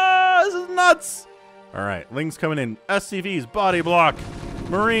 Ah, this is nuts. All right. Lings coming in. SCVs. Body block.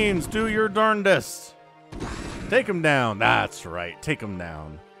 Marines, do your darndest. Take him down. That's right. Take him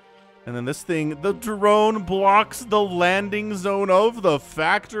down. And then this thing, the drone blocks the landing zone of the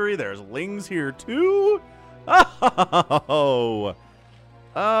factory. There's Lings here too. Oh,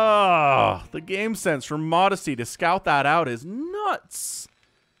 the game sense from Modesty to scout that out is nuts.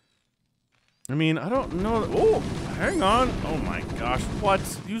 I mean, I don't know. Oh, hang on. Oh my gosh, what?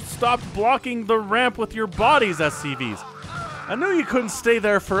 You stopped blocking the ramp with your bodies, SCVs. I knew you couldn't stay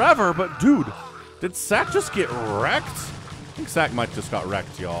there forever, but dude, did SSak just get wrecked? I think SSak might just got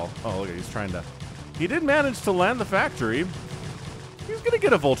wrecked, y'all. Oh, look at, he's trying to... He did manage to land the factory. He's gonna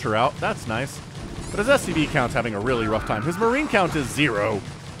get a vulture out. That's nice. But his SCV count's having a really rough time. His marine count is 0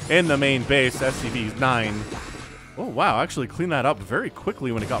 in the main base. SCV's 9. Oh, wow. Actually cleaned that up very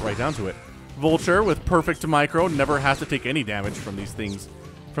quickly when it got right down to it. Vulture with perfect micro. Never has to take any damage from these things,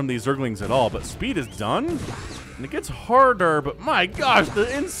 from these Zerglings at all. But speed is done. And it gets harder, but my gosh,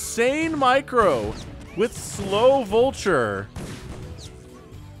 the insane micro with slow vulture.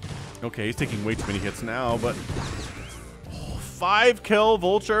 Okay, he's taking way too many hits now, but 5 kill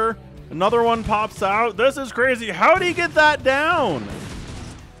vulture. Another one pops out. This is crazy. How did he get that down?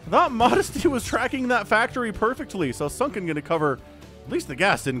 I thought Modesty was tracking that factory perfectly, so Sunken gonna cover at least the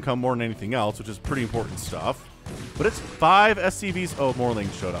gas didn't come more than anything else, which is pretty important stuff. But it's 5 SCVs. Oh, more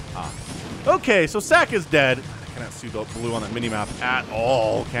Lings showed up. Ah. Okay, so SSak is dead. I cannot see the blue on that minimap at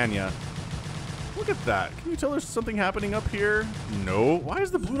all, can ya? Look at that. Can you tell there's something happening up here? No. Why is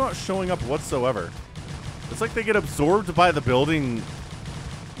the blue not showing up whatsoever? It's like they get absorbed by the building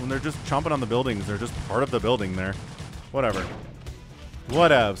when they're just chomping on the buildings. They're just part of the building there. Whatever.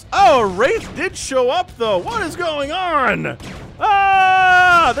 Whatevs. Oh, Wraith did show up, though. What is going on?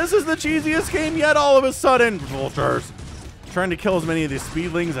 Ah! This is the cheesiest game yet all of a sudden. Vultures. Trying to kill as many of these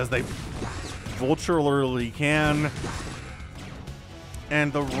speedlings as they vulturally can.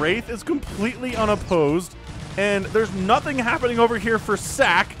 And the Wraith is completely unopposed. And there's nothing happening over here for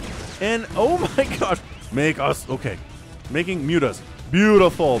SSak. And oh my gosh. Make us, okay. Making Midas.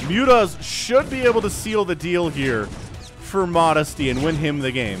 Beautiful. Midas should be able to seal the deal here for Modesty and win him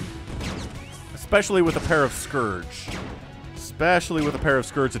the game. Especially with a pair of Scourge. Especially with a pair of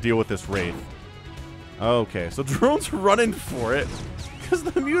Scourge to deal with this Wraith. Okay, so Drone's running for it. Because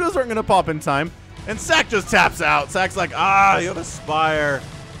the Mutas aren't going to pop in time. And SSak just taps out. SSak's like, ah, you have a Spire.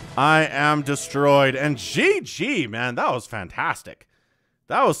 I am destroyed. And GG, man. That was fantastic.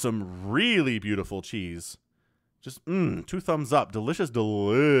 That was some really beautiful cheese. Just, 2 thumbs up. Delicious,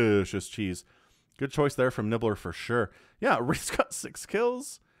 delicious cheese. Good choice there from Nibbler for sure. Yeah, Wraith's got 6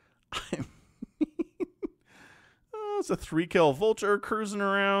 kills. I mean, it's a 3-kill Vulture cruising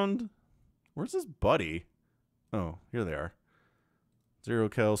around. Where's his buddy? Oh, here they are. 0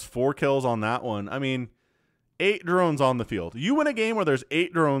 kills, 4 kills on that one. I mean, 8 drones on the field. You win a game where there's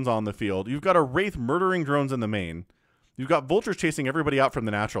 8 drones on the field. You've got a Wraith murdering drones in the main. You've got Vultures chasing everybody out from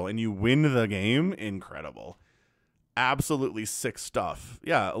the natural, and you win the game. Incredible. Absolutely sick stuff.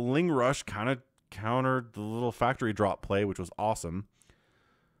 Yeah, Ling Rush kind of countered the little factory drop play, which was awesome.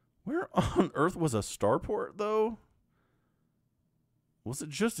 Where on earth was a starport, though? Was it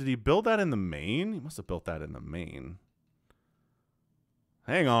just, did he build that in the main? He must have built that in the main.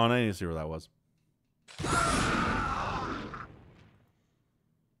 Hang on, I need to see where that was.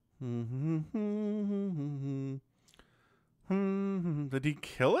 Did he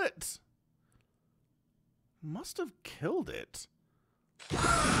kill it? Must have killed it.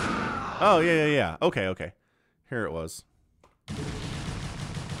 Oh, yeah. Okay. Here it was.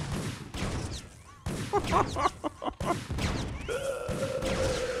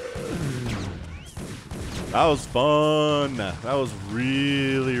 That was fun. That was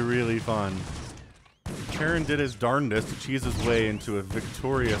really, really fun. Karen did his darndest to cheese his way into a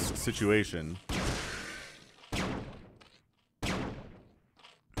victorious situation.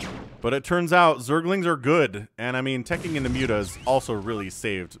 But it turns out Zerglings are good. And I mean, teching into Mutas also really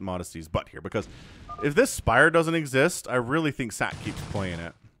saved Modesty's butt here. Because if this Spire doesn't exist, I really think SSak keeps playing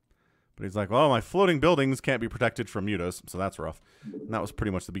it. But he's like, well, my floating buildings can't be protected from Mutas. So that's rough. And that was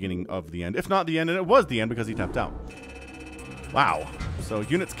pretty much the beginning of the end. If not the end, and it was the end because he tapped out. Wow. So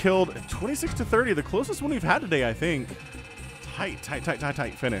units killed 26-30. The closest one we've had today, I think.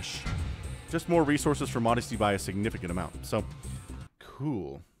 Tight finish. Just more resources for Modesty by a significant amount. So,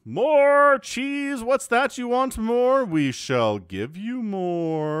 cool. More cheese. What's that? You want more? We shall give you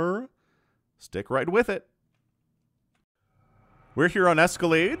more. Stick right with it. We're here on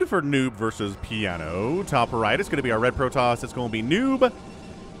Escalade for nOOB versus Piano. Top right, it's going to be our red Protoss. It's going to be nOOB.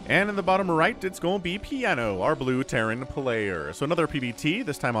 And in the bottom right, it's going to be Piano, our blue Terran player. So another PvT,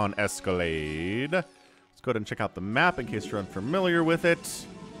 this time on Escalade. Let's go ahead and check out the map in case you're unfamiliar with it.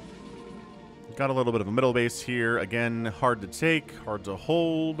 Got a little bit of a middle base here. Again, hard to take, hard to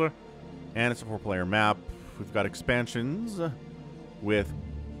hold. And it's a 4-player map. We've got expansions with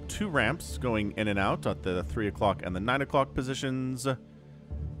 2 ramps going in and out at the 3 o'clock and the 9 o'clock positions.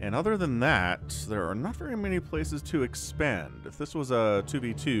 And other than that, there are not very many places to expand. If this was a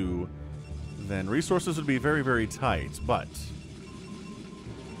 2v2, then resources would be very, very tight. But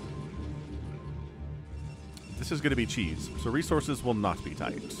this is going to be cheese, so resources will not be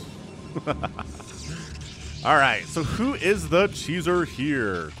tight. All right, so who is the cheeser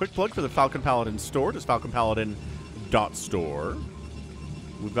here? Quick plug for the Falcon Paladin store. Just falconpaladin.store.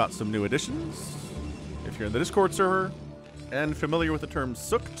 We've got some new additions. If you're in the Discord server and familiar with the term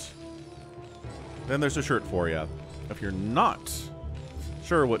sooked, then there's a shirt for you. If you're not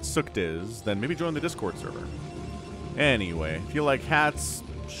sure what sooked is, then maybe join the Discord server. Anyway, if you like hats,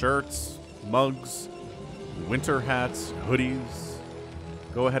 shirts, mugs, winter hats, hoodies,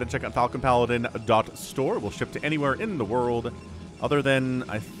 go ahead and check out falconpaladin.store. We'll ship to anywhere in the world other than,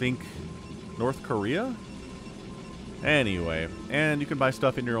 I think, North Korea? Anyway, and you can buy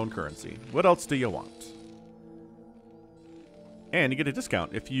stuff in your own currency. What else do you want? And you get a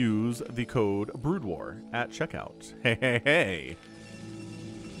discount if you use the code BROODWAR at checkout. Hey.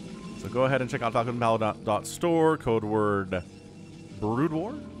 So go ahead and check out falconpaladin.store, code word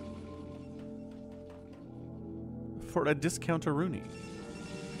BROODWAR for a discount-a-rooney.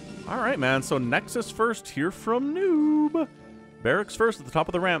 All right, man. So Nexus first. Hear from nOOB. Barracks first at the top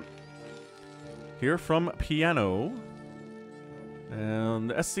of the ramp. Hear from Piano.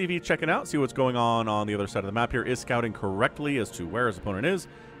 And SCV checking out. See what's going on the other side of the map here. Is scouting correctly as to where his opponent is.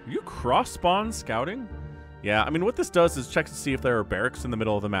 Are you cross-spawn scouting? Yeah, I mean, what this does is check to see if there are barracks in the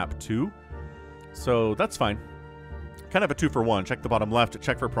middle of the map, too. So that's fine. Kind of a 2-for-1. Check the bottom left.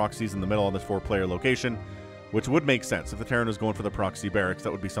 Check for proxies in the middle on this 4-player location. Which would make sense. If the Terran was going for the proxy barracks,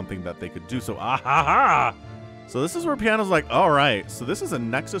 that would be something that they could do. So, ah-ha-ha! So this is where Piano's like, all right, so this is a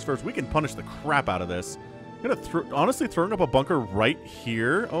Nexus first. We can punish the crap out of this. I'm going to honestly throwing up a bunker right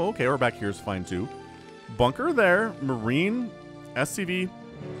here. Oh, okay, or back here is fine too. bunker there, Marine, SCV,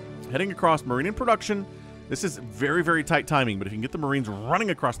 heading across, Marine in production. This is very, very tight timing, but if you can get the Marines running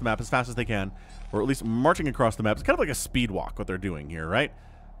across the map as fast as they can, or at least marching across the map, it's kind of like a speed walk, what they're doing here, right?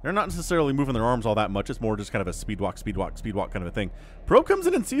 They're not necessarily moving their arms all that much. It's more just kind of a speed walk, speed walk, speed walk kind of a thing. Probe comes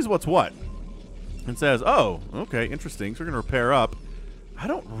in and sees what's what and says, oh, okay, interesting. So we're going to repair up. I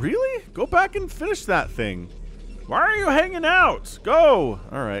don't really? Go back and finish that thing. Why are you hanging out? Go.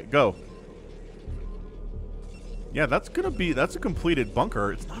 All right, go. Yeah, that's a completed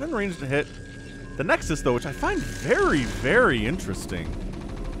bunker. It's not in range to hit the Nexus, though, which I find very, very interesting.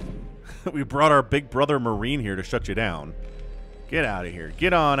 We brought our big brother Marine here to shut you down. Get out of here.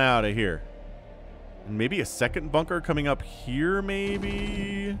 Get on out of here. And maybe a second bunker coming up here,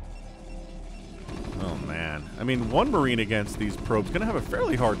 maybe? Oh, man. I mean, one Marine against these probes is going to have a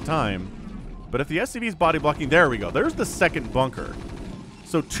fairly hard time. But if the SCV's body blocking, there we go. There's the second bunker.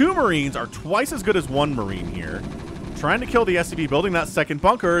 So 2 Marines are twice as good as 1 Marine here. Trying to kill the SCV, building that second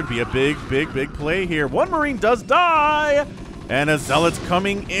bunker. It'd be a big, big, big play here. 1 Marine does die! And a Zealot's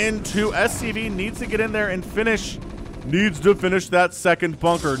coming into SCV. Needs to get in there and finish. Needs to finish that second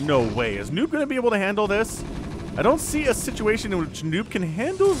bunker. No way. Is nOOB going to be able to handle this? I don't see a situation in which nOOB can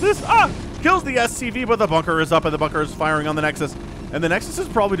handle this. Ah! Kills the SCV, but the bunker is up and the bunker is firing on the Nexus. And the Nexus is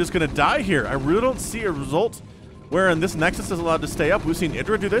probably just going to die here. I really don't see a result wherein this Nexus is allowed to stay up. We've seen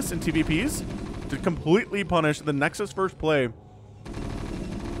Idra do this in TvPs to completely punish the Nexus first play.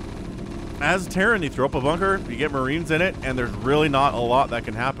 As Terran, you throw up a bunker, you get Marines in it, and there's really not a lot that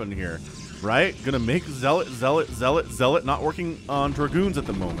can happen here. Right? Gonna make Zealot not working on Dragoons at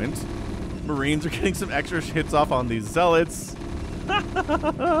the moment. Marines are getting some extra hits off on these Zealots.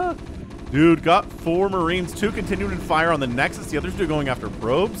 Dude, got 4 Marines, 2 continuing to fire on the Nexus. The others 2 going after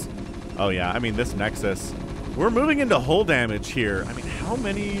probes. Oh yeah, I mean, this Nexus. We're moving into hull damage here. I mean, how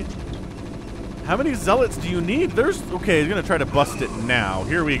many Zealots do you need? Okay, he's gonna try to bust it now.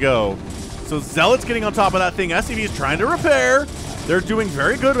 Here we go. So Zealot's getting on top of that thing. SCV is trying to repair. They're doing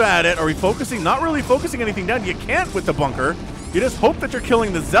very good at it. Are we focusing? Not really focusing anything down. You can't with the bunker. You just hope that you're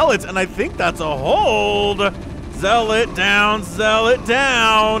killing the Zealots, and I think that's a hold. Zealot down, Zealot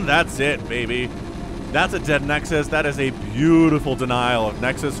down. That's it, baby. That's a dead Nexus. That is a beautiful denial of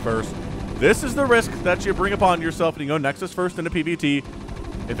Nexus first. This is the risk that you bring upon yourself when you go Nexus first into PvT.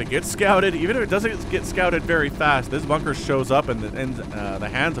 If it gets scouted, even if it doesn't get scouted very fast, this bunker shows up in the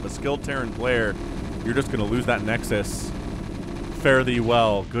hands of a skilled Terran player. You're just going to lose that Nexus. Fare thee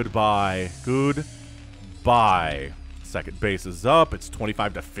well. Goodbye. Goodbye. Second base is up. It's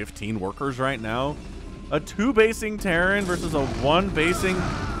 25 to 15 workers right now. A 2 basing Terran versus a 1 basing.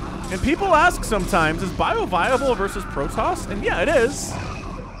 And people ask sometimes, is Bio viable versus Protoss? And yeah, it is.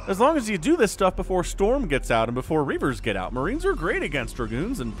 As long as you do this stuff before Storm gets out and before Reavers get out. Marines are great against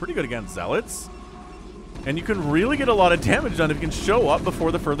Dragoons and pretty good against Zealots. And you can really get a lot of damage done if you can show up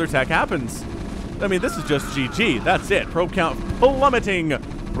before the further tech happens. I mean, this is just GG. That's it. Probe count plummeting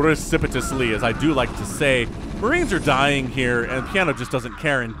precipitously, as I do like to say. Marines are dying here, and Piano just doesn't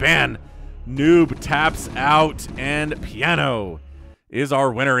care. And ban. nOOB taps out, and Piano is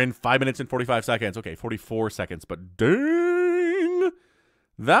our winner in 5 minutes and 45 seconds. Okay, 44 seconds, but dang.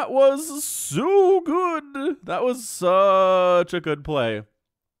 That was so good. That was such a good play.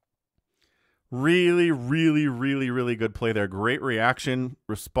 Really, really, really, really good play there. Great reaction.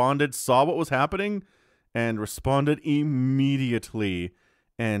 Responded, saw what was happening, and responded immediately.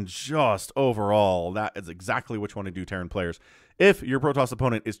 And just overall, that is exactly what you want to do, Terran players. If your Protoss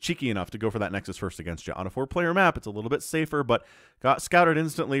opponent is cheeky enough to go for that Nexus first against you. On a 4-player map, it's a little bit safer, but got scouted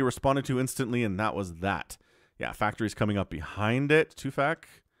instantly, responded to instantly, and that was that. Yeah, factories coming up behind it. 2-fac.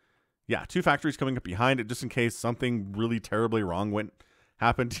 Yeah, 2 factories coming up behind it just in case something really terribly wrong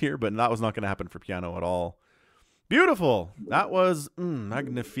happened here, but that was not going to happen for Piano at all. Beautiful. That was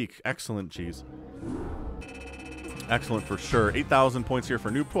magnifique. Excellent, cheese. Excellent for sure. 8,000 points here for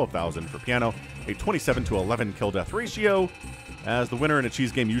nOOB, 12,000 for Piano. A 27 to 11 kill death ratio, as the winner in a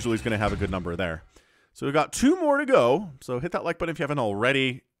cheese game usually is going to have a good number there. So we've got 2 more to go. So hit that like button if you haven't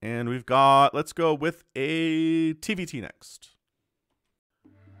already. And we've got, let's go with a TvT next.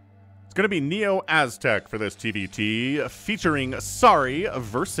 It's going to be Neo Aztec for this TvT, featuring Sari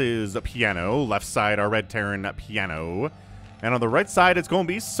versus Piano. Left side, our red Terran Piano. And on the right side, it's going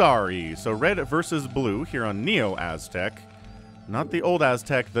to be Sari. So red versus blue here on Neo Aztec. Not the old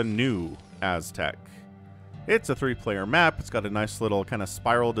Aztec, the new Aztec. It's a 3-player map. It's got a nice little kind of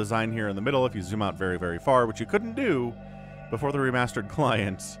spiral design here in the middle if you zoom out very, very far, which you couldn't do before the remastered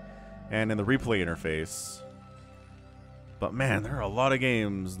client and in the replay interface. But man, there are a lot of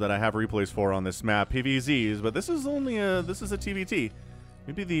games that I have replays for on this map, PvZs, but this is only a TvT.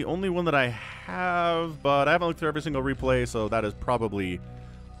 Maybe the only one that I have, but I haven't looked through every single replay, so that is probably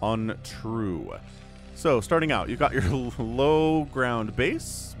untrue. So, starting out, you've got your low ground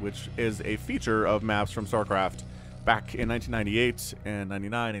base, which is a feature of maps from StarCraft back in 1998 and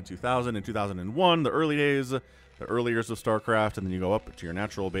 99 and 2000 and 2001, the early days, the early years of StarCraft, and then you go up to your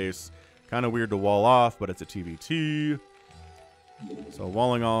natural base. Kind of weird to wall off, but it's a TvT. So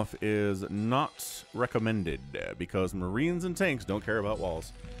walling off is not recommended because Marines and tanks don't care about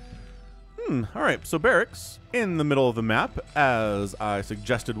walls. Alright, so barracks in the middle of the map, as I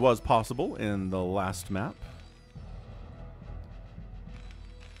suggested was possible in the last map.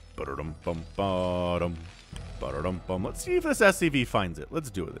 Let's see if this SCV finds it.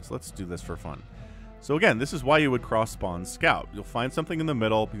 Let's do this. Let's do this for fun. So again, this is why you would cross-spawn scout. You'll find something in the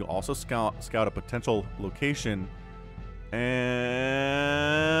middle. You'll also scout a potential location. And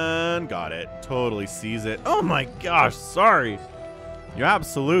got it. Totally sees it. Oh my gosh, sorry. You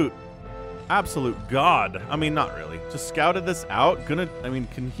absolute god. I mean, not really. Just scouted this out. I mean,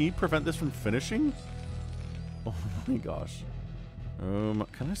 can he prevent this from finishing? Oh my gosh.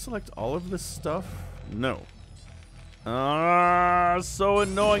 Can I select all of this stuff? No. So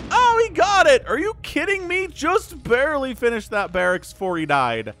annoying. Oh, he got it! Are you kidding me? Just barely finished that barracks before he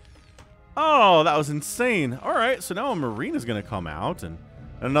died. Oh, that was insane. Alright, so now a Marine is going to come out, and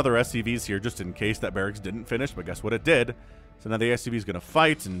another SCV's here just in case that barracks didn't finish, but guess what, it did. So now the SCV is going to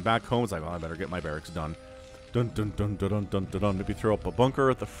fight, and back home it's like, well, I better get my barracks done. Dun dun dun dun dun dun dun dun. Maybe throw up a bunker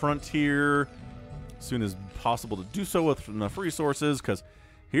at the front here as soon as possible to do so with enough resources, because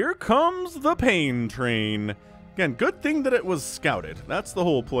here comes the pain train. Again, good thing that it was scouted. That's the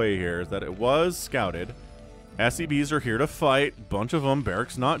whole play here, is that it was scouted. SCVs are here to fight. Bunch of them.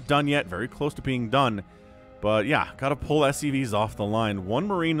 Barracks not done yet. Very close to being done. But yeah, gotta pull SCVs off the line. One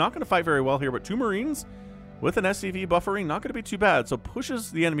Marine, not gonna fight very well here, but two Marines with an SCV buffering, not gonna be too bad. So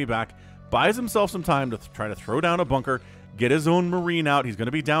pushes the enemy back, buys himself some time to try to throw down a bunker, get his own Marine out. He's gonna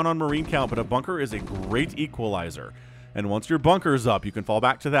be down on Marine count, but a bunker is a great equalizer. And once your bunker's up, you can fall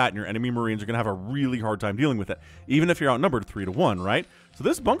back to that, and your enemy Marines are going to have a really hard time dealing with it, even if you're outnumbered 3-1, right? So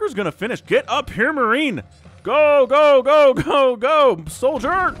this bunker's going to finish. Get up here, Marine! Go, go, go, go, go!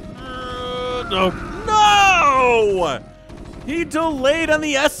 Soldier! No! He delayed and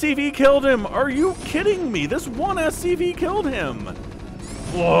the SCV killed him! Are you kidding me? This one SCV killed him!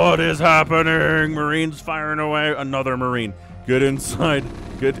 What is happening? Marines firing away. Another Marine. Get inside.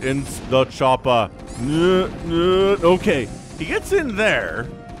 Get in the chopper. Okay, he gets in there,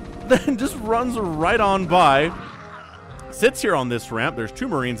 then just runs right on by, sits here on this ramp. There's two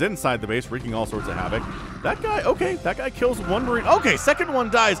Marines inside the base wreaking all sorts of havoc. That guy, okay, that guy kills one Marine. Okay, second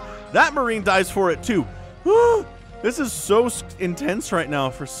one dies. That Marine dies for it too. This is so intense right now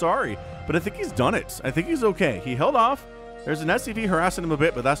for Sorry, but I think he's done it. I think he's okay. He held off. There's an SCV harassing him a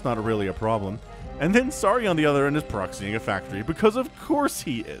bit, but that's not really a problem. And then Sorry on the other end is proxying a factory, because of course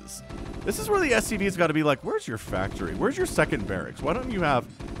he is. This is where the SCV's got to be like, where's your factory? Where's your second barracks? Why don't you have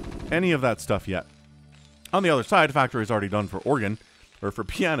any of that stuff yet? On the other side, factory's already done for Organ, or for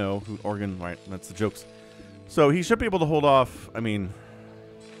Piano. Organ, right, that's the jokes. So he should be able to hold off, I mean,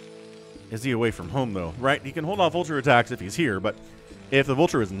 is he away from home though? Right, he can hold off Vulture attacks if he's here, but if the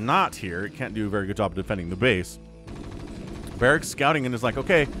Vulture is not here, it can't do a very good job of defending the base. Barracks scouting and is like,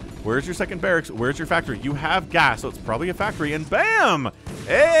 okay, where's your second barracks? Where's your factory? You have gas, so it's probably a factory, and bam!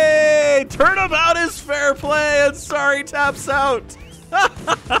 Hey, turnabout is fair play, and Sorry taps out.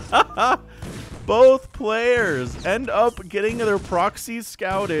 Both players end up getting their proxies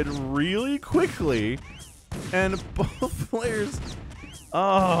scouted really quickly, and both players,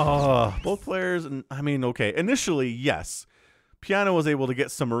 I mean, okay, initially, yes, Piano was able to get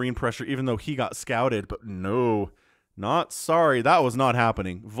some Marine pressure even though he got scouted, but no. Not Sorry, that was not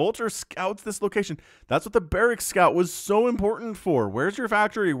happening. Vulture scouts this location. That's what the barracks scout was so important for. Where's your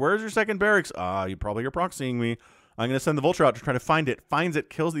factory? Where's your second barracks? You probably are proxying me. I'm going to send the Vulture out to try to find it. Finds it,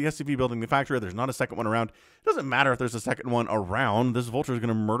 kills the SCV building the factory. There's not a second one around. It doesn't matter if there's a second one around. This Vulture is going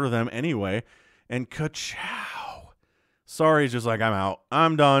to murder them anyway. And ka-chow. Sorry's just like, I'm out.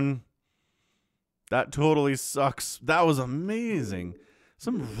 I'm done. That totally sucks. That was amazing.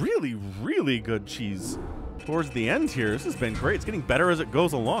 Some really, really good cheese towards the end here. This has been great. It's getting better as it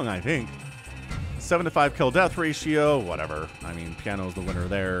goes along, I think. 7-to-5 kill death ratio, whatever. I mean, Piano's the winner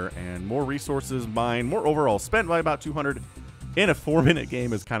there. And more resources mined, more overall spent by about 200 in a 4-minute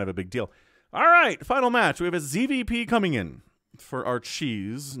game is kind of a big deal. All right, final match. We have a ZvP coming in for our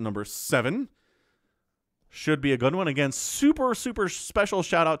cheese, number 7. Should be a good one. Again, super, super special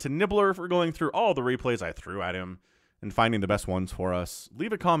shout out to Nibbler for going through all the replays I threw at him and finding the best ones for us.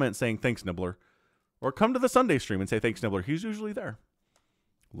 Leave a comment saying thanks, Nibbler. Or come to the Sunday stream and say thanks, Nibbler. He's usually there.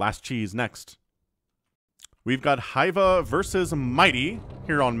 Last cheese next. We've got hyvaa versus Mighty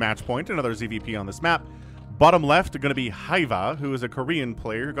here on match point. Another ZvP on this map. Bottom left going to be hyvaa, who is a Korean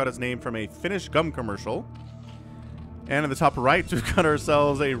player who got his name from a Finnish gum commercial. And in the top right, we've got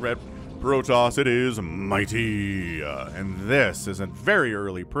ourselves a red Protoss. It is Mighty. And this is a very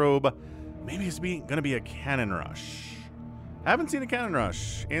early probe. Maybe it's going to be a cannon rush. I haven't seen a cannon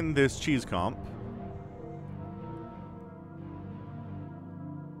rush in this cheese comp.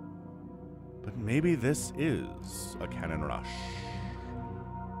 But maybe this is a cannon rush.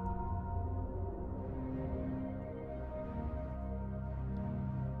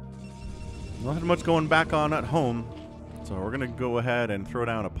 Nothing much going back on at home. So we're going to go ahead and throw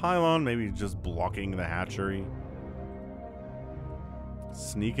down a pylon, maybe just blocking the hatchery.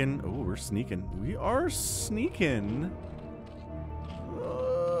 Sneaking. Oh, we're sneaking. We are sneaking.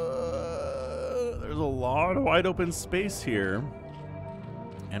 There's a lot of wide open space here.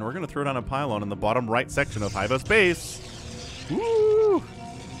 And we're going to throw down a pylon in the bottom right section of hyvaa's base. Woo!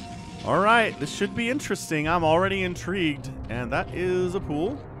 All right, this should be interesting. I'm already intrigued. And that is a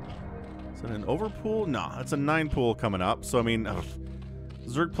pool. Is that an overpool? No, it's a 9 pool coming up. So, I mean,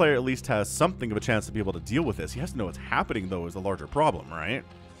 Zerg player at least has something of a chance to be able to deal with this. He has to know what's happening, though, is the larger problem, right?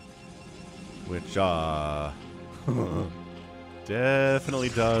 Which, definitely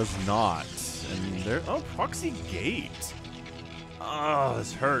does not. And there, oh, proxy gate. Oh,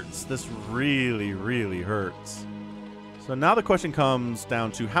 this hurts. This really, really hurts. So now the question comes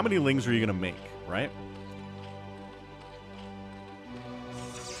down to how many lings are you going to make, right?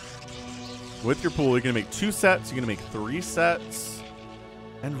 With your pool, you're going to make 2 sets. You're going to make 3 sets.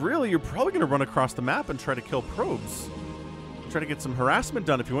 And really, you're probably going to run across the map and try to kill probes. Try to get some harassment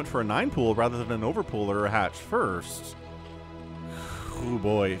done if you went for a 9 pool rather than an overpool or a hatch first. Oh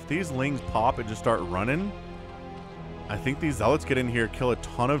boy, if these lings pop and just start running, I think these zealots get in here, kill a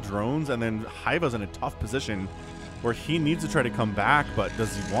ton of drones, and then hyvaa's in a tough position where he needs to try to come back, but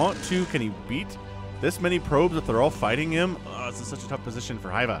does he want to? Can he beat this many probes if they're all fighting him? Oh, this is such a tough position for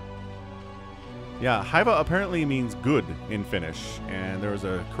hyvaa. Yeah, hyvaa apparently means good in Finnish, and there was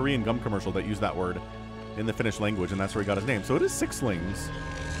a Korean gum commercial that used that word in the Finnish language, and that's where he got his name. So it is 6 lings.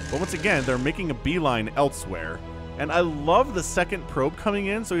 But once again, they're making a beeline elsewhere. And I love the second probe coming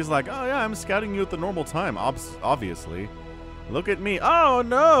in, so he's like, oh yeah, I'm scouting you at the normal time, obviously. Look at me. Oh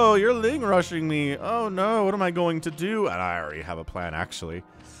no, you're ling rushing me. Oh no, what am I going to do? And I already have a plan, actually.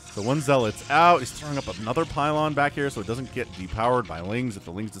 So one zealot's out. He's throwing up another pylon back here so it doesn't get depowered by lings if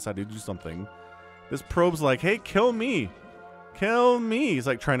the lings decide to do something. This probe's like, hey, kill me. Kill me. He's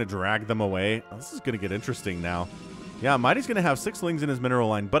like trying to drag them away. Oh, this is going to get interesting now. Yeah, Mighty's going to have 6 lings in his mineral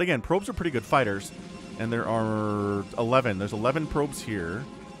line. But again, probes are pretty good fighters. And there are 11. There's 11 probes here.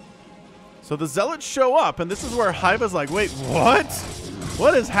 So the zealots show up, and this is where hyvaa's like, wait, what?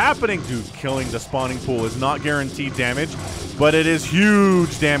 What is happening? Dude, killing the spawning pool is not guaranteed damage, but it is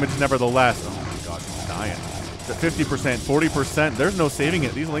huge damage nevertheless. Oh my god, he's dying. It's at 50%, 40%. There's no saving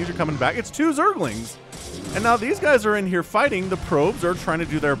it. These lings are coming back. It's 2 zerglings. And now these guys are in here fighting. The probes are trying to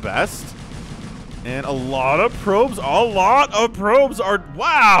do their best. And a lot of probes are...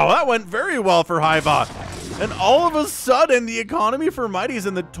 Wow, that went very well for hyvaa. And all of a sudden, the economy for Mighty's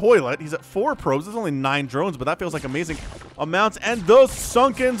in the toilet. He's at 4 probes. There's only 9 drones, but that feels like amazing amounts. And those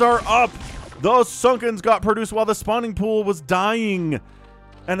Sunkens are up. Those Sunkens got produced while the spawning pool was dying.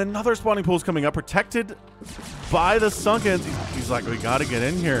 And another spawning pool is coming up, protected by the Sunkens. He's like, we got to get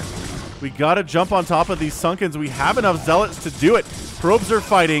in here. We got to jump on top of these Sunkens. We have enough zealots to do it. Probes are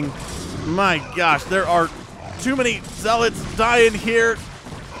fighting. My gosh, there are too many zealots dying here.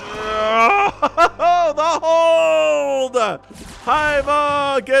 Oh, the hold!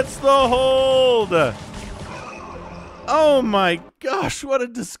 hyvaa gets the hold. Oh my gosh, what a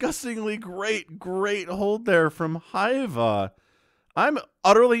disgustingly great hold there from hyvaa. I'm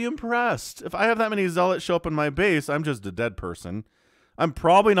utterly impressed. If I have that many zealots show up in my base, I'm just a dead person. I'm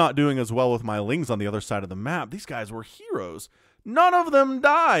probably not doing as well with my lings on the other side of the map. These guys were heroes. None of them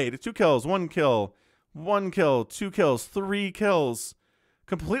died. 2 kills, 1 kill, 1 kill, 2 kills, 3 kills.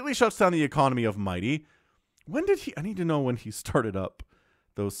 Completely shuts down the economy of Mighty. When did he... I need to know when he started up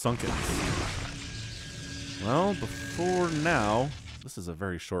those Sunkens. Well, before now... This is a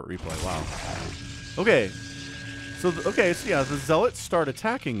very short replay. Wow. Okay. So yeah, the zealots start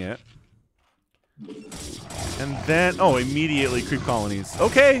attacking it. And then... Oh, immediately creep colonies.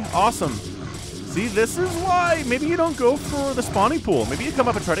 Okay, awesome. See, this is why maybe you don't go for the spawning pool. Maybe you come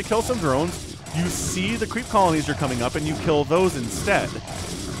up and try to kill some drones. You see the creep colonies are coming up and you kill those instead.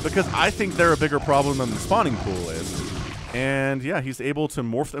 Because I think they're a bigger problem than the spawning pool is. And yeah, he's able to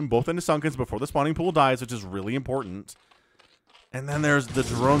morph them both into Sunkens before the spawning pool dies, which is really important. And then there's the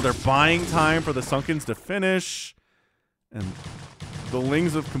drones. They're buying time for the Sunkens to finish. And the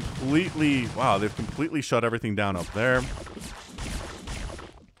Lings have completely... Wow, they've completely shut everything down up there.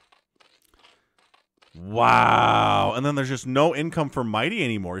 Wow. And then there's just no income for Mighty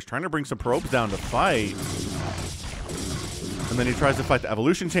anymore. He's trying to bring some probes down to fight. And then he tries to fight the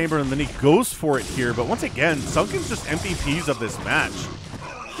Evolution Chamber, and then he goes for it here. But once again, Sunken's just MVPs of this match.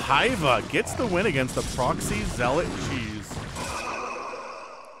 Hyvaa gets the win against the Proxy Zealot Cheese.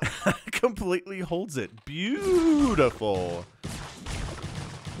 Completely holds it. Beautiful.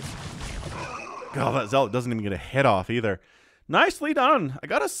 God, that Zealot doesn't even get a hit off either. Nicely done. I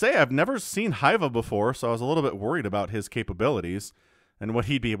gotta say, I've never seen Hyvaa before, so I was a little bit worried about his capabilities and what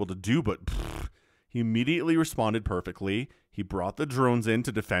he'd be able to do, but he immediately responded perfectly. He brought the drones in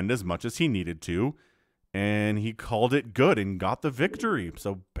to defend as much as he needed to, and he called it good and got the victory.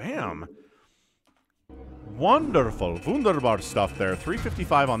 So, bam. Wonderful. Wunderbar stuff there.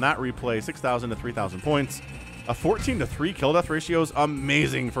 355 on that replay, 6,000 to 3,000 points. A 14 to 3 kill death ratio is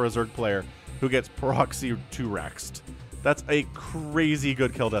amazing for a Zerg player who gets proxy 2-rexed. That's a crazy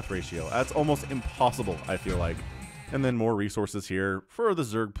good kill death ratio. That's almost impossible, I feel like. And then more resources here for the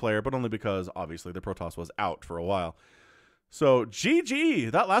Zerg player, but only because, obviously, the Protoss was out for a while. So,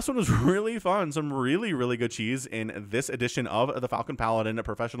 GG! That last one was really fun. Some really, really good cheese in this edition of the Falcon Paladin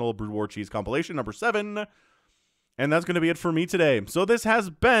Professional Brood War Cheese Compilation number 7. And that's going to be it for me today. So this has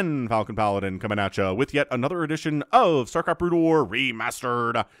been Falcon Paladin coming at you with yet another edition of StarCraft Brood War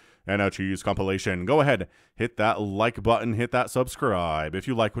Remastered and a cheese compilation. Go ahead, hit that like button, hit that subscribe if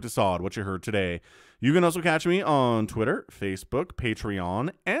you like what you saw and what you heard today. You can also catch me on Twitter, Facebook,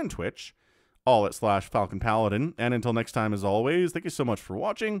 Patreon, and Twitch, all at /Falcon Paladin. And until next time, as always, thank you so much for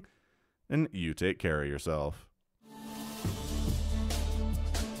watching, and you take care of yourself.